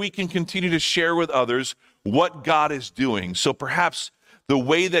story and we can continue to share with others what God is doing. So perhaps the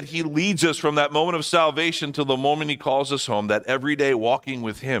way that he leads us from that moment of salvation to the moment he calls us home, that everyday walking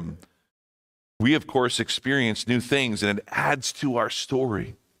with him, we, of course, experience new things, and it adds to our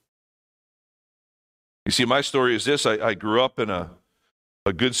story. You see, my story is this. I grew up in a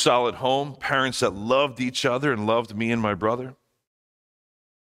good, solid home, parents that loved each other and loved me and my brother.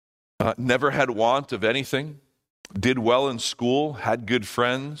 Never had want of anything, did well in school, had good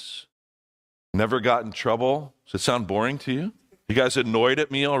friends, never got in trouble. Does it sound boring to you? You guys annoyed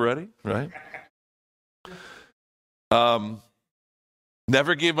at me already, right?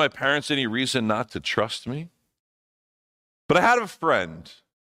 Never gave my parents any reason not to trust me. But I had a friend.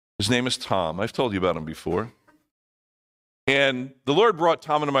 His name is Tom. I've told you about him before. And the Lord brought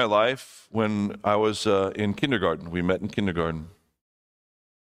Tom into my life when I was in kindergarten. We met in kindergarten.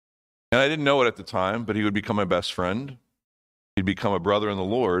 And I didn't know it at the time, but he would become my best friend. He'd become a brother in the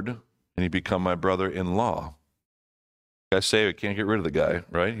Lord, and he'd become my brother-in-law. I say I can't get rid of the guy,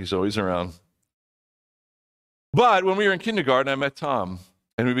 right? He's always around. But when we were in kindergarten, I met Tom,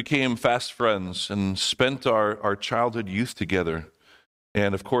 and we became fast friends and spent our childhood youth together,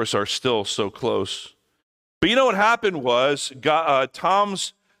 and of course are still so close. But you know what happened was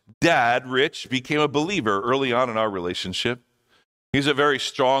Tom's dad, Rich, became a believer early on in our relationship. He's a very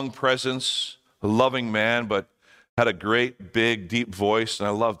strong presence, a loving man, but had a great, big, deep voice, and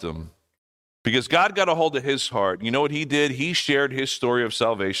I loved him. Because God got a hold of his heart. You know what he did? He shared his story of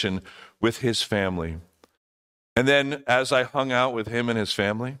salvation with his family. And then as I hung out with him and his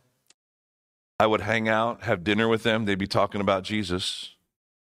family, I would hang out, have dinner with them. They'd be talking about Jesus.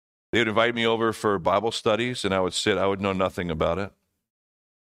 They would invite me over for Bible studies, and I would sit. I would know nothing about it.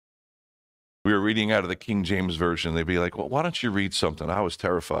 We were reading out of the King James Version. They'd be like, well, why don't you read something? I was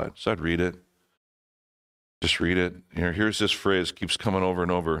terrified, so I'd read it. Just read it. Here's this phrase, keeps coming over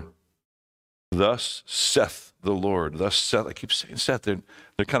and over. Thus saith the Lord. Thus saith, I keep saying saith. They're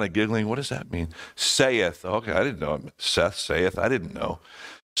kind of giggling. What does that mean? Saith. Okay, I didn't know. Seth, saith, I didn't know.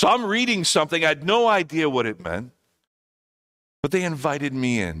 So I'm reading something. I had no idea what it meant. But they invited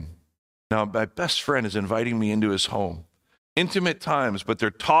me in. Now, my best friend is inviting me into his home. Intimate times, but they're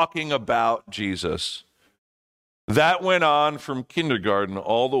talking about Jesus. That went on from kindergarten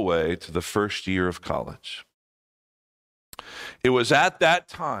all the way to the first year of college. It was at that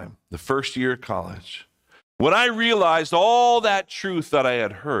time, the first year of college, when I realized all that truth that I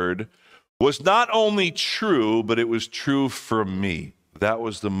had heard was not only true, but it was true for me. That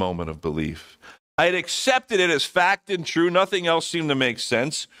was the moment of belief. I had accepted it as fact and true. Nothing else seemed to make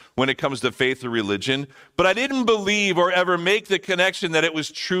sense when it comes to faith or religion, but I didn't believe or ever make the connection that it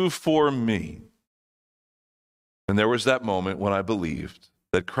was true for me. And there was that moment when I believed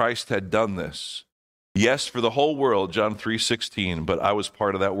that Christ had done this. Yes, for the whole world, John 3:16, but I was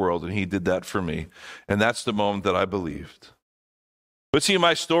part of that world, and he did that for me. And that's the moment that I believed. But see,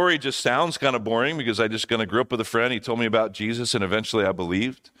 my story just sounds kind of boring because I just kind of grew up with a friend. He told me about Jesus, and eventually I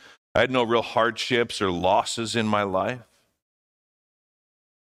believed. I had no real hardships or losses in my life.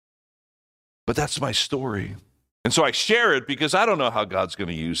 But that's my story. And so I share it because I don't know how God's going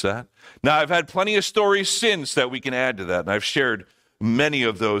to use that. Now, I've had plenty of stories since that we can add to that, and I've shared many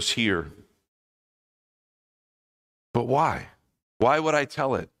of those here. But why? Why would I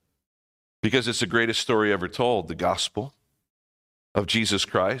tell it? Because it's the greatest story ever told, the gospel of Jesus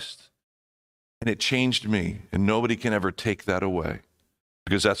Christ. And it changed me, and nobody can ever take that away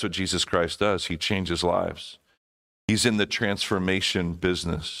because that's what Jesus Christ does. He changes lives. He's in the transformation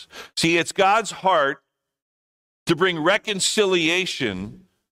business. See, it's God's heart to bring reconciliation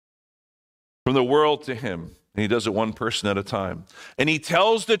from the world to him. And he does it one person at a time. And he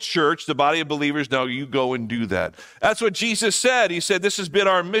tells the church, the body of believers, no, you go and do that. That's what Jesus said. He said, this has been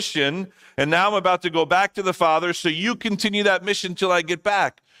our mission, and now I'm about to go back to the Father, so you continue that mission till I get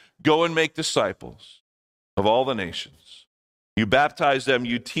back. Go and make disciples of all the nations. You baptize them,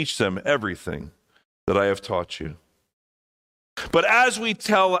 you teach them everything that I have taught you. But as we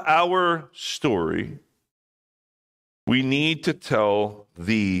tell our story, we need to tell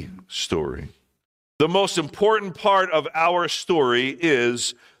the story. The most important part of our story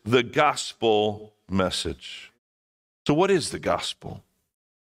is the gospel message. So what is the gospel?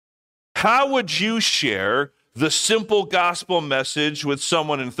 How would you share the simple gospel message with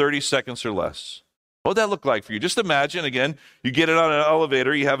someone in 30 seconds or less? What would that look like for you? Just imagine, again, you get it on an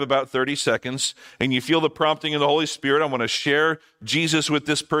elevator, you have about 30 seconds, and you feel the prompting of the Holy Spirit. I want to share Jesus with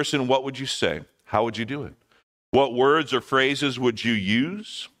this person. What would you say? How would you do it? What words or phrases would you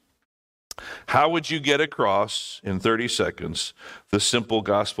use? How would you get across in 30 seconds the simple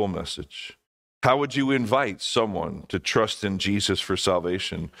gospel message? How would you invite someone to trust in Jesus for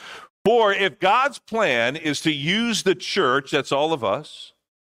salvation? For if God's plan is to use the church, that's all of us,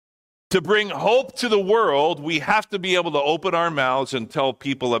 to bring hope to the world, we have to be able to open our mouths and tell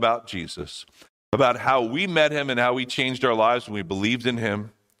people about Jesus, about how we met him and how he changed our lives when we believed in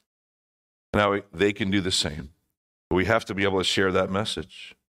him, and how they can do the same. We have to be able to share that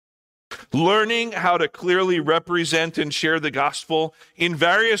message. Learning how to clearly represent and share the gospel in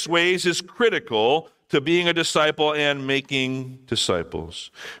various ways is critical to being a disciple and making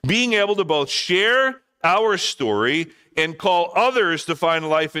disciples. Being able to both share our story and call others to find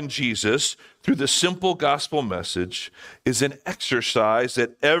life in Jesus through the simple gospel message is an exercise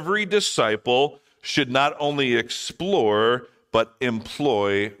that every disciple should not only explore, but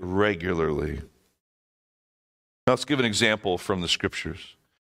employ regularly. Now, let's give an example from the scriptures.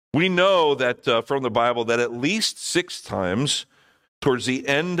 We know that from the Bible that at least 6 times towards the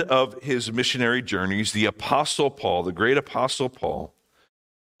end of his missionary journeys, the Apostle Paul, the great Apostle Paul,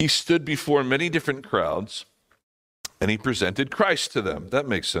 he stood before many different crowds and he presented Christ to them. That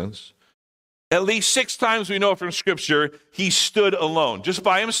makes sense. At least 6 times we know from Scripture, he stood alone, just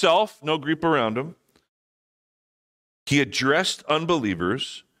by himself, no group around him. He addressed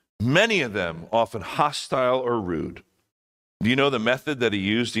unbelievers, many of them often hostile or rude. Do you know the method that he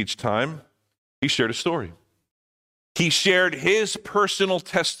used each time? He shared a story. He shared his personal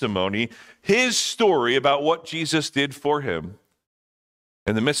testimony, his story about what Jesus did for him.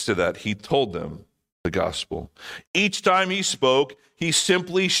 In the midst of that, he told them the gospel. Each time he spoke, he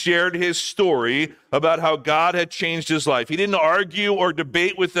simply shared his story about how God had changed his life. He didn't argue or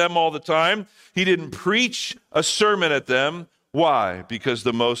debate with them all the time. He didn't preach a sermon at them. Why? Because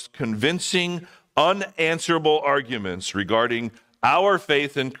the most convincing, unanswerable arguments regarding our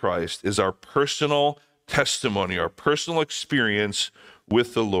faith in Christ is our personal testimony, our personal experience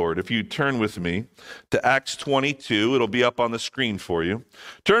with the Lord. If you turn with me to Acts 22, it'll be up on the screen for you.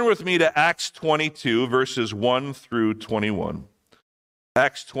 Turn with me to Acts 22, verses 1 through 21.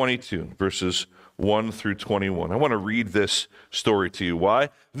 Acts 22, verses 1 through 21. I want to read this story to you. Why?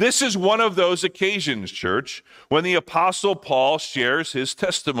 This is one of those occasions, church, when the Apostle Paul shares his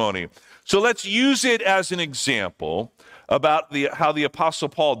testimony. So let's use it as an example about how the Apostle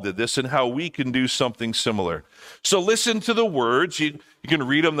Paul did this and how we can do something similar. So listen to the words. You can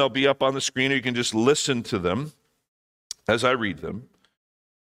read them. They'll be up on the screen, or you can just listen to them as I read them.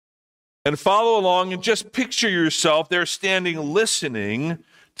 And follow along and just picture yourself there standing listening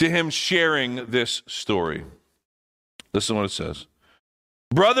to him sharing this story. Listen to what it says.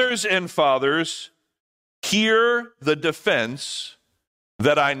 Brothers and fathers, hear the defense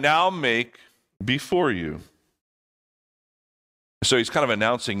that I now make before you. So he's kind of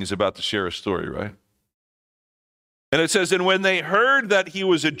announcing he's about to share a story, right? And it says, and when they heard that he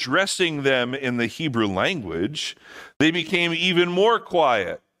was addressing them in the Hebrew language, they became even more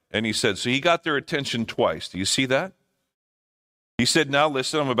quiet. And he said, so he got their attention twice. Do you see that? He said, now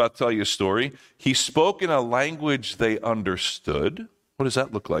listen, I'm about to tell you a story. He spoke in a language they understood. What does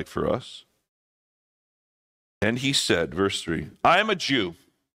that look like for us? And he said, verse 3, I am a Jew,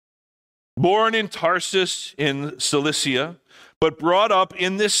 born in Tarsus in Cilicia, but brought up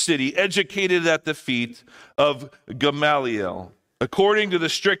in this city, educated at the feet of Gamaliel, according to the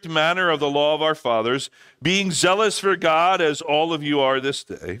strict manner of the law of our fathers, being zealous for God as all of you are this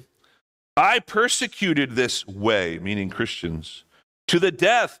day. I persecuted this way, meaning Christians, to the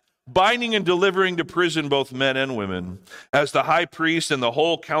death, binding and delivering to prison both men and women, as the high priest and the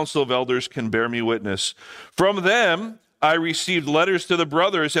whole council of elders can bear me witness. From them I received letters to the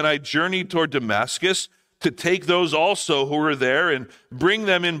brothers, and I journeyed toward Damascus to take those also who were there and bring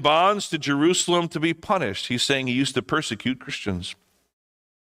them in bonds to Jerusalem to be punished. He's saying he used to persecute Christians.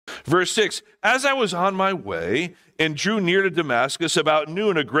 Verse 6, as I was on my way and drew near to Damascus about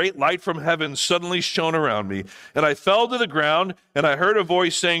noon, a great light from heaven suddenly shone around me. And I fell to the ground, and I heard a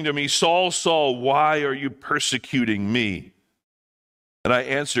voice saying to me, Saul, Saul, why are you persecuting me? And I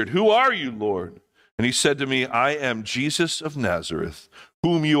answered, who are you, Lord? And he said to me, I am Jesus of Nazareth,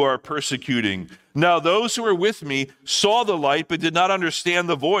 whom you are persecuting. Now those who were with me saw the light, but did not understand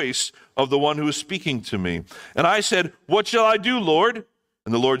the voice of the one who was speaking to me. And I said, what shall I do, Lord?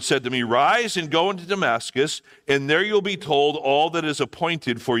 And the Lord said to me, rise and go into Damascus, and there you'll be told all that is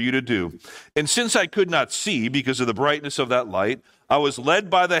appointed for you to do. And since I could not see because of the brightness of that light, I was led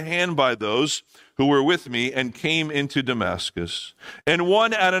by the hand by those who were with me and came into Damascus. And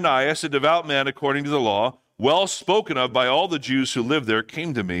one Ananias, a devout man according to the law, well spoken of by all the Jews who lived there,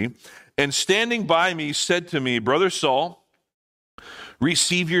 came to me, and standing by me said to me, Brother Saul,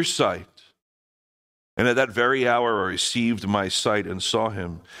 receive your sight. And at that very hour I received my sight and saw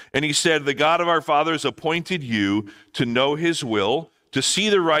him. And he said, the God of our fathers appointed you to know his will, to see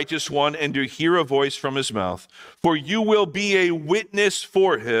the righteous one, and to hear a voice from his mouth. For you will be a witness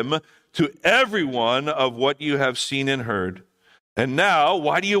for him to everyone of what you have seen and heard. And now,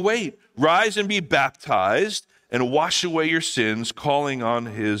 why do you wait? Rise and be baptized and wash away your sins, calling on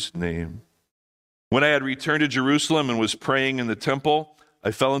his name. When I had returned to Jerusalem and was praying in the temple,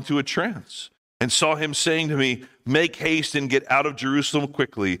 I fell into a trance and saw him saying to me, make haste and get out of Jerusalem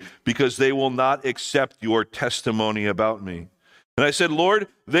quickly, because they will not accept your testimony about me. And I said, Lord,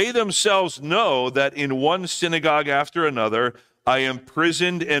 they themselves know that in one synagogue after another, I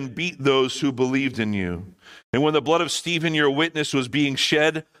imprisoned and beat those who believed in you. And when the blood of Stephen, your witness, was being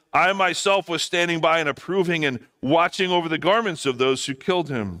shed, I myself was standing by and approving and watching over the garments of those who killed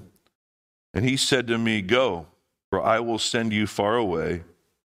him. And he said to me, go, for I will send you far away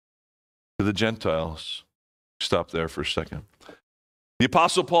to the Gentiles. Stop there for a second. The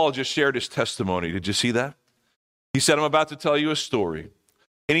Apostle Paul just shared his testimony. Did you see that? He said, I'm about to tell you a story.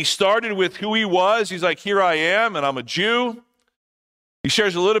 And he started with who he was. He's like, here I am, and I'm a Jew. He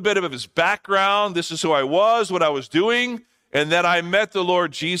shares a little bit of his background. This is who I was, what I was doing. And then I met the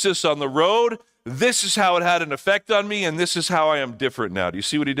Lord Jesus on the road. This is how it had an effect on me, and this is how I am different now. Do you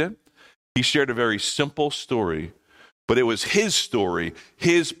see what he did? He shared a very simple story, but it was his story,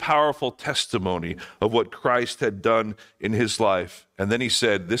 his powerful testimony of what Christ had done in his life. And then he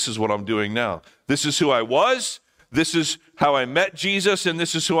said, this is what I'm doing now. This is who I was. This is how I met Jesus, and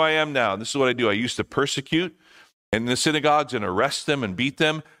this is who I am now. And this is what I do. I used to persecute in the synagogues and arrest them and beat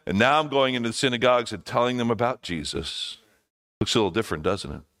them. And now I'm going into the synagogues and telling them about Jesus. Looks a little different,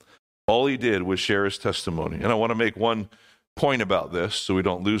 doesn't it? All he did was share his testimony. And I want to make one point about this so we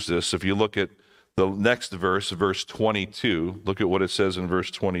don't lose this. If you look at the next verse, verse 22, look at what it says in verse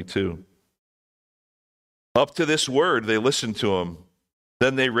 22. Up to this word, they listened to him,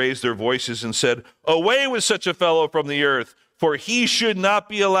 Then they raised their voices and said, "Away with such a fellow from the earth, for he should not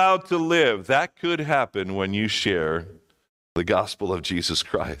be allowed to live." That could happen when you share the gospel of Jesus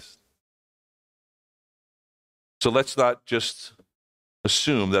Christ. So let's not just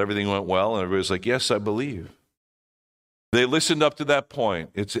assume that everything went well and everybody's like, "Yes, I believe." They listened up to that point.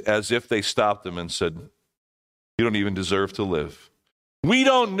 It's as if they stopped them and said, "You don't even deserve to live." We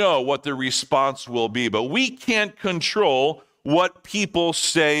don't know what the response will be, but we can't control what people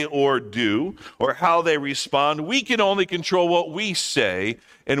say or do or how they respond. We can only control what we say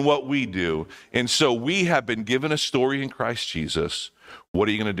and what we do. And so we have been given a story in Christ Jesus. What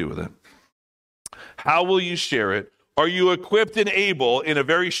are you going to do with it? How will you share it? Are you equipped and able in a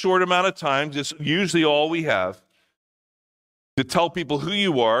very short amount of time, just usually all we have, to tell people who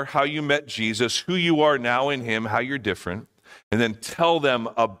you are, how you met Jesus, who you are now in him, how you're different, and then tell them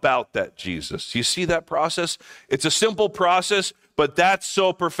about that Jesus? You see that process? It's a simple process, but that's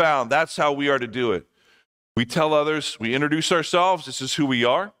so profound. That's how we are to do it. We tell others, we introduce ourselves. This is who we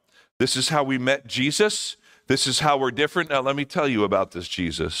are. This is how we met Jesus. This is how we're different. Now let me tell you about this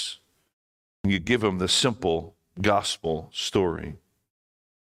Jesus. And you give them the simple gospel story.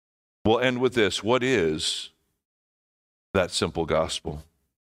 We'll end with this. What is that simple gospel?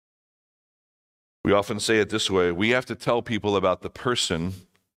 We often say it this way: we have to tell people about the person,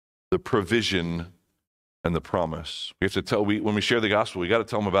 the provision, and the promise. We have to tell, when we share the gospel, we got to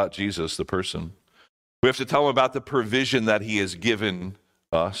tell them about Jesus, the person. We have to tell them about the provision that he has given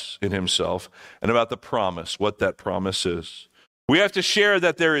us in himself, and about the promise, what that promise is. We have to share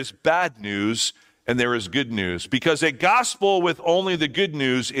that there is bad news and there is good news, because a gospel with only the good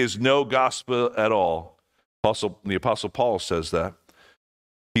news is no gospel at all. The Apostle Paul says that.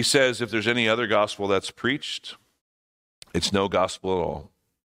 He says if there's any other gospel that's preached, it's no gospel at all.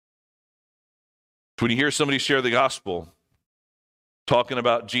 When you hear somebody share the gospel, talking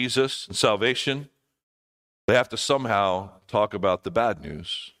about Jesus and salvation, they have to somehow talk about the bad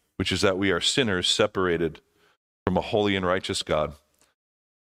news, which is that we are sinners separated from a holy and righteous God,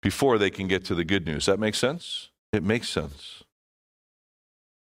 before they can get to the good news. That makes sense? It makes sense.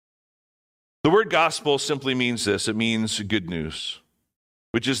 The word gospel simply means this. It means good news,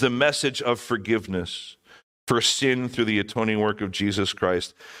 which is the message of forgiveness for sin through the atoning work of Jesus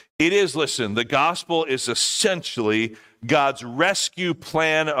Christ. It is, listen, the gospel is essentially God's rescue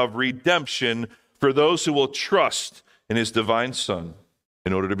plan of redemption for those who will trust in his divine Son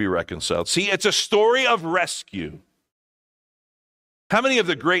in order to be reconciled. See, it's a story of rescue. How many of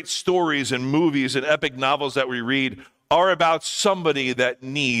the great stories and movies and epic novels that we read are about somebody that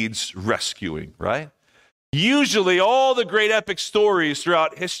needs rescuing, right? Usually all the great epic stories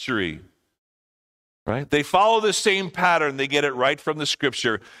throughout history, right? They follow the same pattern. They get it right from the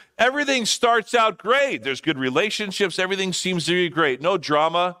scripture. Everything starts out great. There's good relationships. Everything seems to be great. No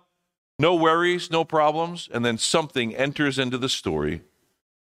drama, no worries, no problems. And then something enters into the story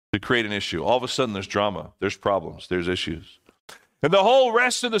to create an issue. All of a sudden there's drama, there's problems, there's issues. And the whole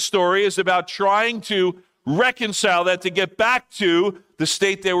rest of the story is about trying to reconcile that, to get back to the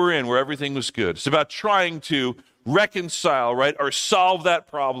state they were in where everything was good. It's about trying to reconcile, right, or solve that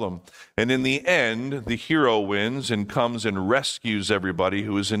problem. And in the end, the hero wins and comes and rescues everybody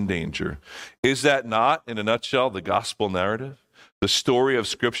who is in danger. Is that not, in a nutshell, the gospel narrative? The story of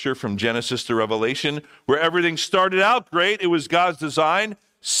Scripture from Genesis to Revelation, where everything started out great. It was God's design.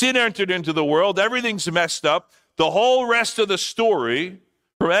 Sin entered into the world. Everything's messed up. The whole rest of the story,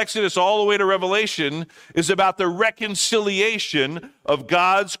 from Exodus all the way to Revelation, is about the reconciliation of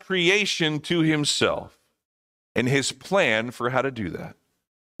God's creation to himself and his plan for how to do that.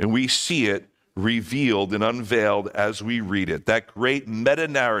 And we see it revealed and unveiled as we read it. That great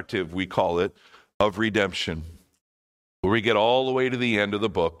meta-narrative, we call it, of redemption, where we get all the way to the end of the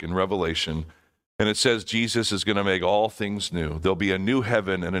book in Revelation, and it says Jesus is going to make all things new. There'll be a new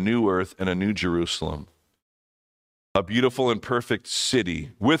heaven and a new earth and a new Jerusalem, a beautiful and perfect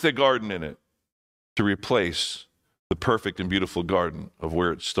city with a garden in it to replace the perfect and beautiful garden of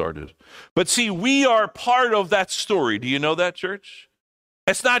where it started. But see, we are part of that story. Do you know that, church?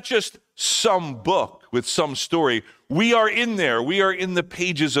 It's not just some book with some story. We are in there. We are in the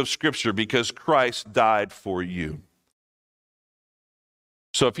pages of Scripture because Christ died for you.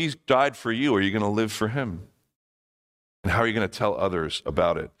 So if he died for you, are you going to live for him? And how are you going to tell others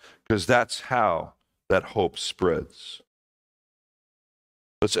about it? Because that's how that hope spreads.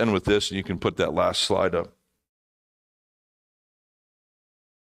 Let's end with this, and you can put that last slide up.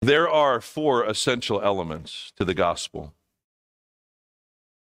 There are 4 essential elements to the gospel.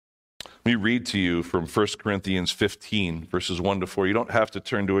 Let me read to you from 1 Corinthians 15, verses 1 to 4. You don't have to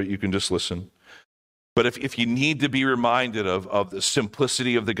turn to it. You can just listen. But if you need to be reminded of the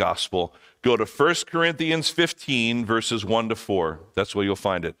simplicity of the gospel, go to 1 Corinthians 15, verses 1 to 4. That's where you'll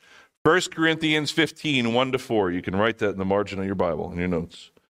find it. 1 Corinthians 15, 1 to 4. You can write that in the margin of your Bible, in your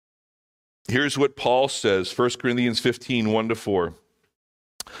notes. Here's what Paul says, 1 Corinthians 15, 1 to 4.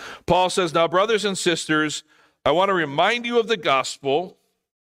 Paul says, "Now, brothers and sisters, I want to remind you of the gospel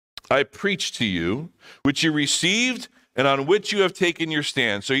I preached to you, which you received and on which you have taken your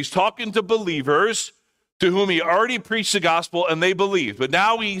stand." So he's talking to believers to whom he already preached the gospel and they believed. But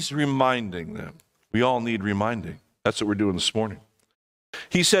now he's reminding them. We all need reminding. That's what we're doing this morning.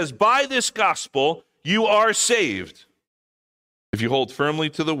 He says, "By this gospel you are saved, if you hold firmly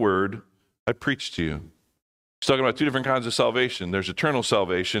to the word I preached to you." He's talking about two different kinds of salvation. There's eternal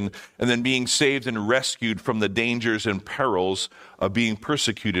salvation, and then being saved and rescued from the dangers and perils of being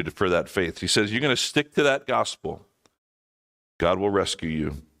persecuted for that faith. He says, you're going to stick to that gospel. God will rescue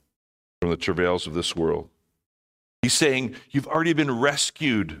you from the travails of this world. He's saying, you've already been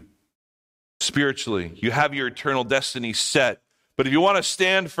rescued spiritually. You have your eternal destiny set. But if you want to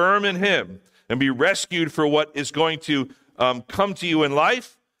stand firm in him and be rescued for what is going to come to you in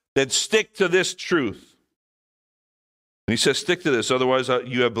life, then stick to this truth. And he says, stick to this, otherwise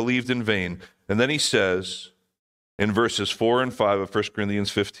you have believed in vain. And then he says in verses 4 and 5 of 1 Corinthians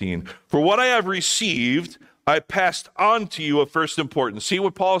 15, "For what I have received, I passed on to you of first importance." See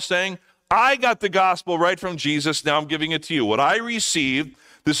what Paul is saying? I got the gospel right from Jesus, now I'm giving it to you. What I received,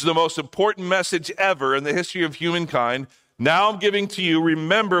 this is the most important message ever in the history of humankind. Now I'm giving to you,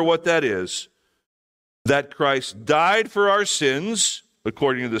 remember what that is. That Christ died for our sins,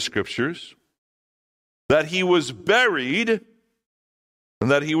 according to the scriptures. That he was buried,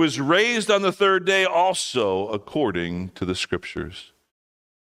 and that he was raised on the third day also, according to the scriptures.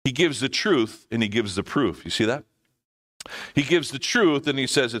 He gives the truth, and he gives the proof. You see that? He gives the truth, and he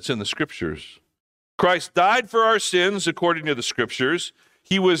says it's in the scriptures. Christ died for our sins, according to the scriptures.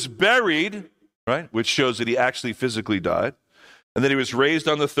 He was buried, right, which shows that he actually physically died. And then he was raised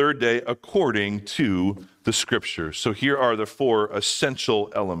on the third day according to the scriptures. So here are the four essential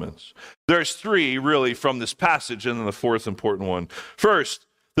elements. There's three really from this passage, and then the fourth important one. First,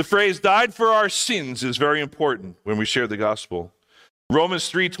 the phrase "died for our sins" is very important when we share the gospel. Romans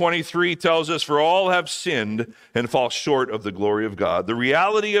 3:23 tells us, "For all have sinned and fall short of the glory of God." The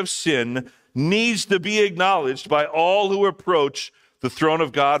reality of sin needs to be acknowledged by all who approach the throne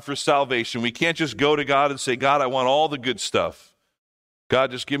of God for salvation. We can't just go to God and say, "God, I want all the good stuff.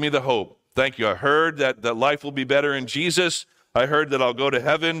 God, just give me the hope. Thank you. I heard that life will be better in Jesus. I heard that I'll go to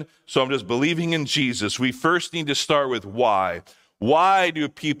heaven, so I'm just believing in Jesus." We first need to start with why. Why do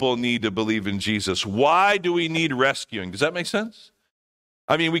people need to believe in Jesus? Why do we need rescuing? Does that make sense?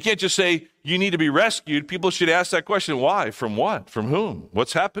 I mean, we can't just say, you need to be rescued. People should ask that question. Why? From what? From whom?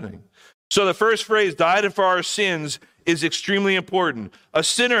 What's happening? So the first phrase, "died for our sins," is extremely important. A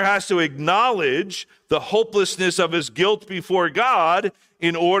sinner has to acknowledge the hopelessness of his guilt before God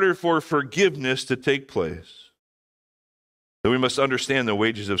in order for forgiveness to take place. Then we must understand the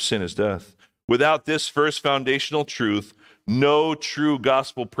wages of sin is death. Without this first foundational truth, no true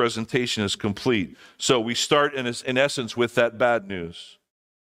gospel presentation is complete. So we start in essence with that bad news.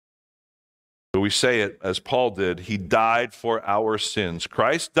 But we say it as Paul did. He died for our sins.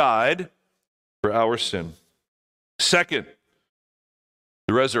 Christ died for our sin. Second,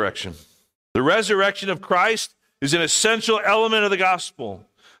 the resurrection. The resurrection of Christ is an essential element of the gospel.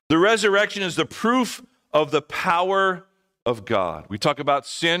 The resurrection is the proof of the power of God. We talk about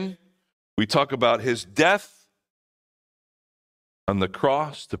sin. We talk about his death on the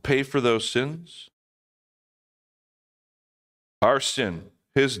cross to pay for those sins. Our sin,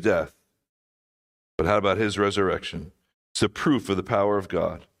 his death. But how about his resurrection? It's the proof of the power of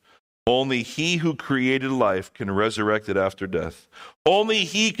God. Only he who created life can resurrect it after death. Only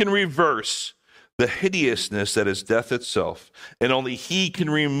he can reverse the hideousness that is death itself. And only he can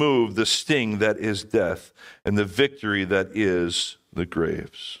remove the sting that is death and the victory that is the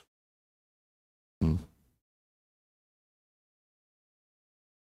graves. And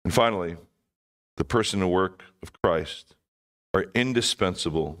finally, the person and work of Christ are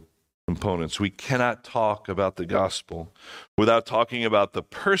indispensable components. We cannot talk about the gospel without talking about the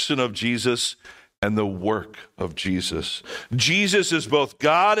person of Jesus and the work of Jesus. Jesus is both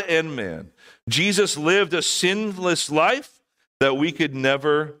God and man. Jesus lived a sinless life that we could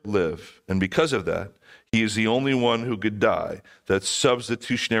never live. And because of that, he is the only one who could die that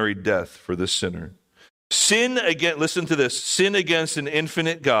substitutionary death for the sinner. Sin against, listen to this, sin against an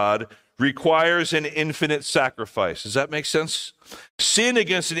infinite God requires an infinite sacrifice. Does that make sense? Sin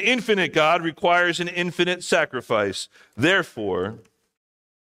against an infinite God requires an infinite sacrifice. Therefore,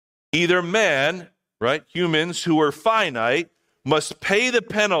 either man right? Humans who are finite must pay the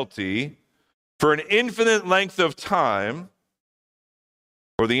penalty for an infinite length of time,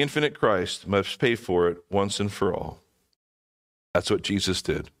 or the infinite Christ must pay for it once and for all. That's what Jesus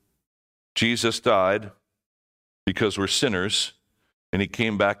did. Jesus died because we're sinners, and he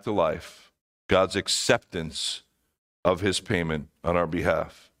came back to life. God's acceptance of his payment on our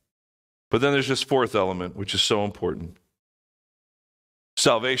behalf. But then there's this fourth element, which is so important.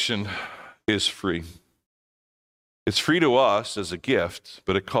 Salvation is free. It's free to us as a gift,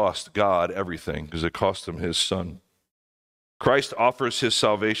 but it cost God everything because it cost him his son. Christ offers his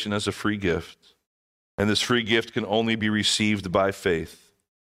salvation as a free gift, and this free gift can only be received by faith.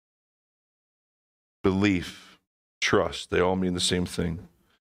 Belief, trust, they all mean the same thing.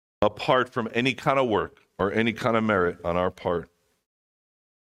 Apart from any kind of work or any kind of merit on our part.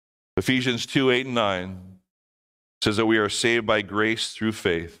 Ephesians 2:8-9 says that we are saved by grace through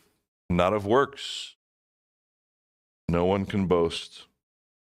faith, not of works. No one can boast.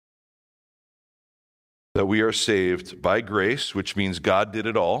 That we are saved by grace, which means God did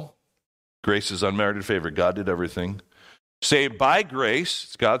it all. Grace is unmerited favor. God did everything. Saved by grace,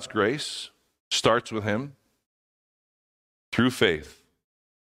 it's God's grace, starts with him, through faith.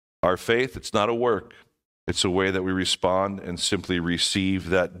 Our faith, it's not a work. It's a way that we respond and simply receive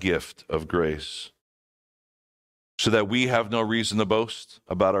that gift of grace. So that we have no reason to boast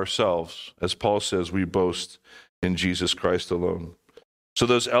about ourselves. As Paul says, we boast in Jesus Christ alone. So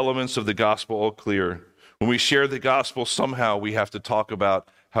those elements of the gospel all clear. When we share the gospel, somehow we have to talk about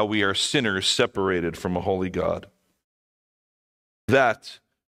how we are sinners separated from a holy God. That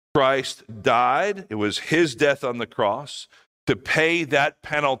Christ died, it was his death on the cross, to pay that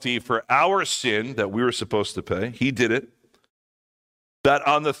penalty for our sin that we were supposed to pay. He did it. That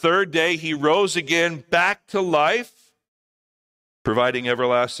on the third day he rose again back to life, providing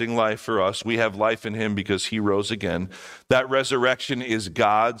everlasting life for us. We have life in him because he rose again. That resurrection is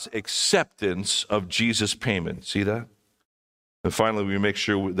God's acceptance of Jesus' payment. See that? And finally, we make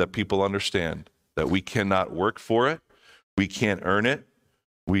sure that people understand that we cannot work for it. We can't earn it.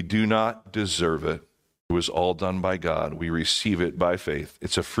 We do not deserve it. It was all done by God. We receive it by faith.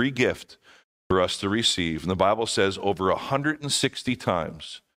 It's a free gift for us to receive. And the Bible says over 160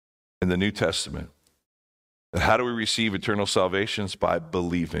 times in the New Testament, and how do we receive eternal salvation? It's by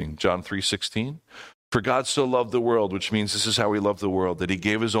believing. John 3:16. For God so loved the world, which means this is how he loved the world, that he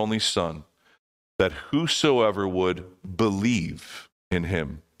gave his only son, that whosoever would believe in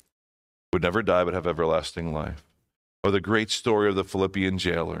him would never die but have everlasting life. Or the great story of the Philippian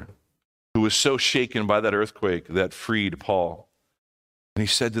jailer, who was so shaken by that earthquake that freed Paul. And he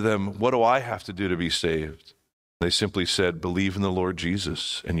said to them, what do I have to do to be saved? They simply said, believe in the Lord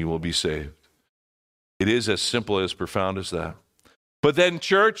Jesus and you will be saved. It is as simple, as profound as that. But then,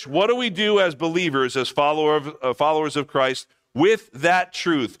 church, what do we do as believers, as followers of Christ, with that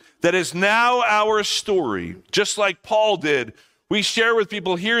truth that is now our story? Just like Paul did, we share with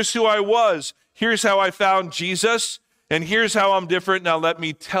people, here's who I was, here's how I found Jesus, and here's how I'm different. Now let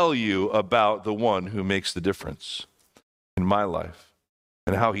me tell you about the one who makes the difference in my life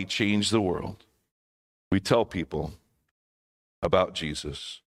and how he changed the world. We tell people about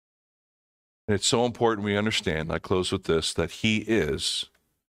Jesus. And it's so important we understand, I close with this, that he is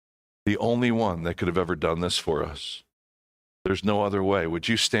the only one that could have ever done this for us. There's no other way. Would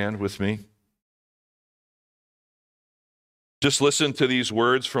you stand with me? Just listen to these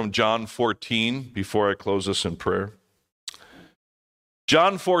words from John 14 before I close this in prayer.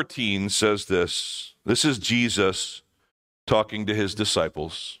 John 14 says this. This is Jesus talking to his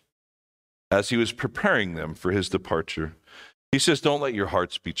disciples as he was preparing them for his departure. He says, don't let your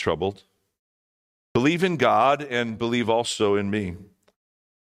hearts be troubled. Believe in God and believe also in me.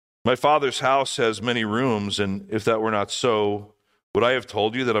 My Father's house has many rooms, and if that were not so, would I have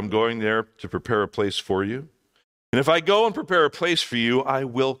told you that I'm going there to prepare a place for you? And if I go and prepare a place for you, I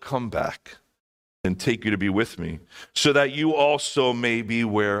will come back and take you to be with me, so that you also may be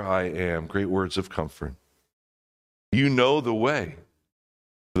where I am. Great words of comfort. You know the way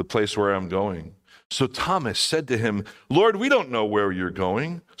to the place where I'm going. So Thomas said to him, Lord, we don't know where you're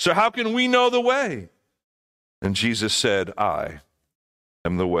going, so how can we know the way? And Jesus said, I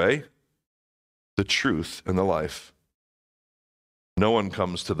am the way, the truth, and the life. No one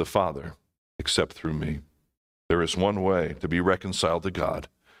comes to the Father except through me. There is one way to be reconciled to God,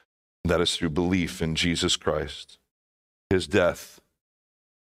 and that is through belief in Jesus Christ, his death,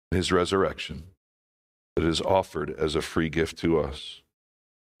 his resurrection, that is offered as a free gift to us.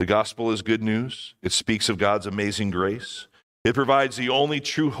 The gospel is good news. It speaks of God's amazing grace. It provides the only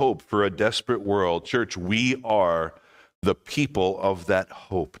true hope for a desperate world. Church, we are the people of that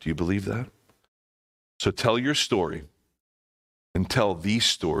hope. Do you believe that? So tell your story and tell the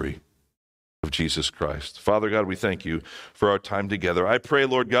story of Jesus Christ. Father God, we thank you for our time together. I pray,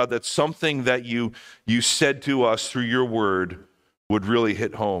 Lord God, that something that you said to us through your word would really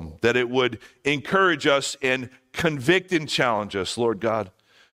hit home, that it would encourage us and convict and challenge us, Lord God.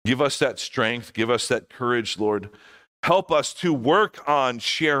 Give us that strength. Give us that courage, Lord. Help us to work on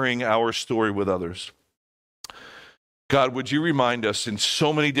sharing our story with others. God, would you remind us in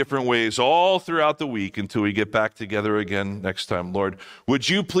so many different ways all throughout the week until we get back together again next time, Lord, would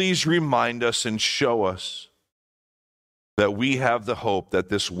you please remind us and show us that we have the hope that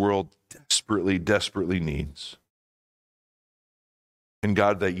this world desperately, desperately needs. And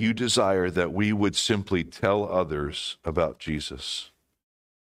God, that you desire that we would simply tell others about Jesus.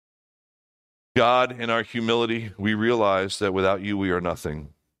 God, in our humility, we realize that without you we are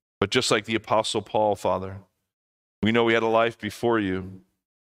nothing. But just like the Apostle Paul, Father, we know we had a life before you,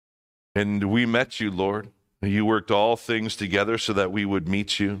 and we met you, Lord. You worked all things together so that we would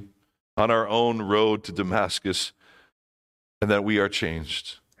meet you on our own road to Damascus, and that we are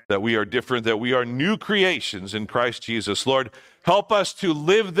changed, that we are different, that we are new creations in Christ Jesus. Lord, help us to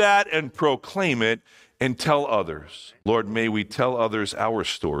live that and proclaim it and tell others. Lord, may we tell others our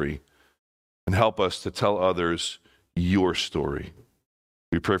story and help us to tell others your story.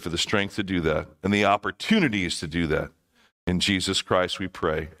 We pray for the strength to do that and the opportunities to do that. In Jesus Christ we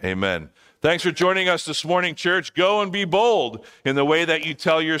pray. Amen. Thanks for joining us this morning, church. Go and be bold in the way that you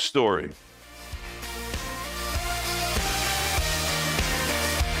tell your story.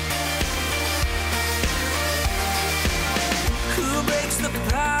 Who breaks the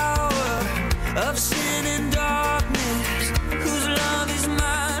power of sin and darkness? Whose love is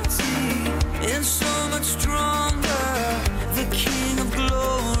mighty and so much stronger? The King of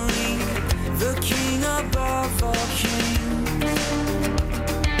glory, the King above all kings.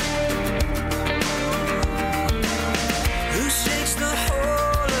 Who shakes the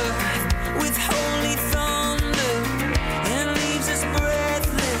whole earth with holy thunder and leaves us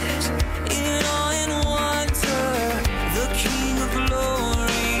breathless in awe and wonder? The King of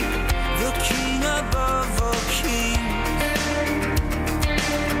glory, the King above all kings.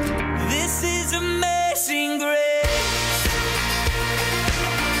 This is amazing grace.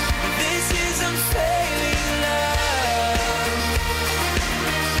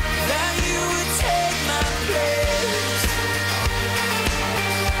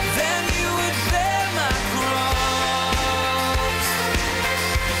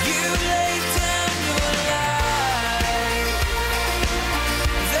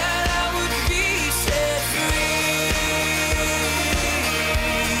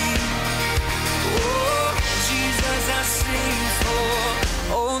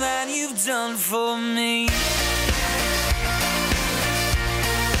 Done for me.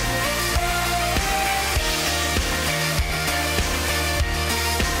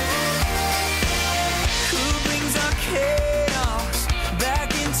 Who brings our chaos back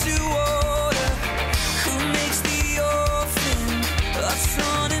into order? Who makes the orphan a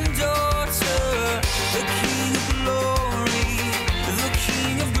son and daughter? The King of glory, the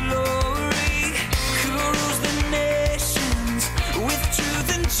King of glory, who rules the nations with truth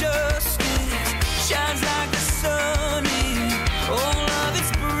and justice. Shines like the sun in all of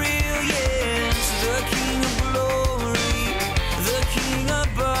its brilliance. The King of glory, the King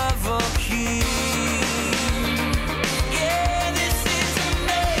above all kings. Yeah, this is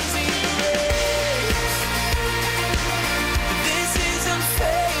amazing grace. This is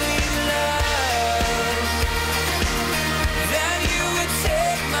unfailing love. That you would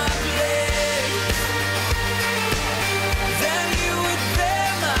take my place. That you would bear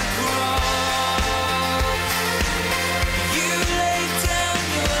my cross.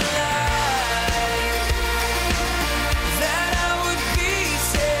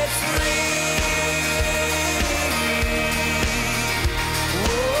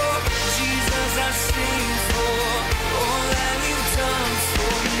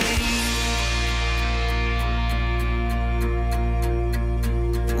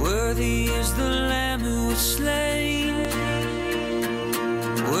 Worthy is the Lamb who was slain.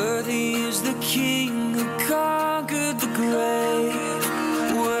 Worthy is the King who conquered the grave.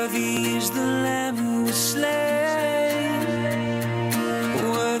 Worthy is the Lamb who was slain.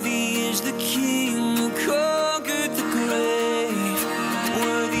 Worthy is the King who conquered the grave.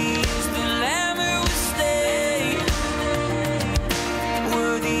 Worthy is the Lamb who was slain.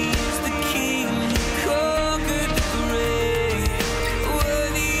 Worthy is the King who conquered the grave.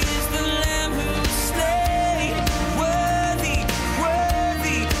 Worthy is the Lamb who was slain. Worthy,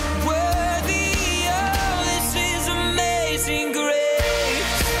 worthy, worthy. Oh, this is amazing grace.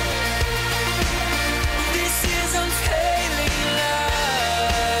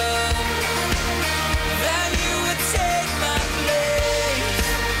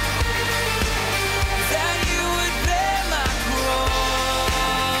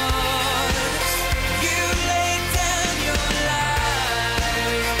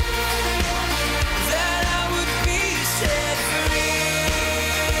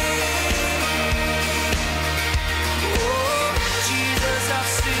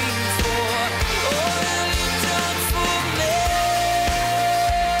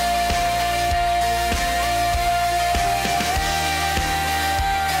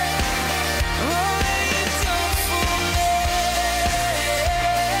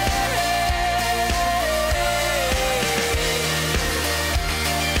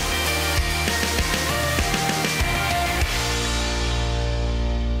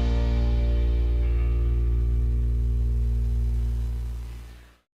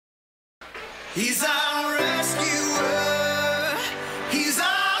 He's our rescuer. He's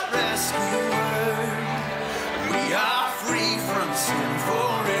our rescuer. We are free from sin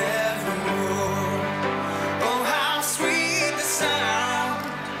forevermore. Oh, how sweet the sound.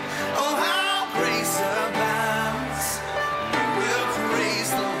 Oh, how grace abounds. We will praise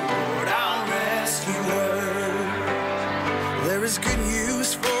the Lord, our rescuer. There is good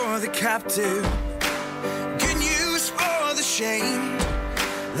news for the captive. Good news for the shamed.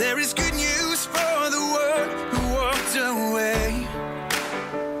 There is good news for the one who walked away.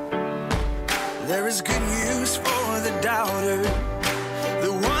 There is good news for the doubter,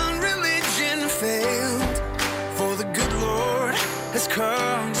 the one religion failed. For the good Lord has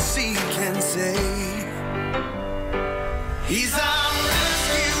come to seek and save. He's our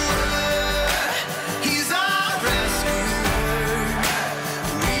rescuer.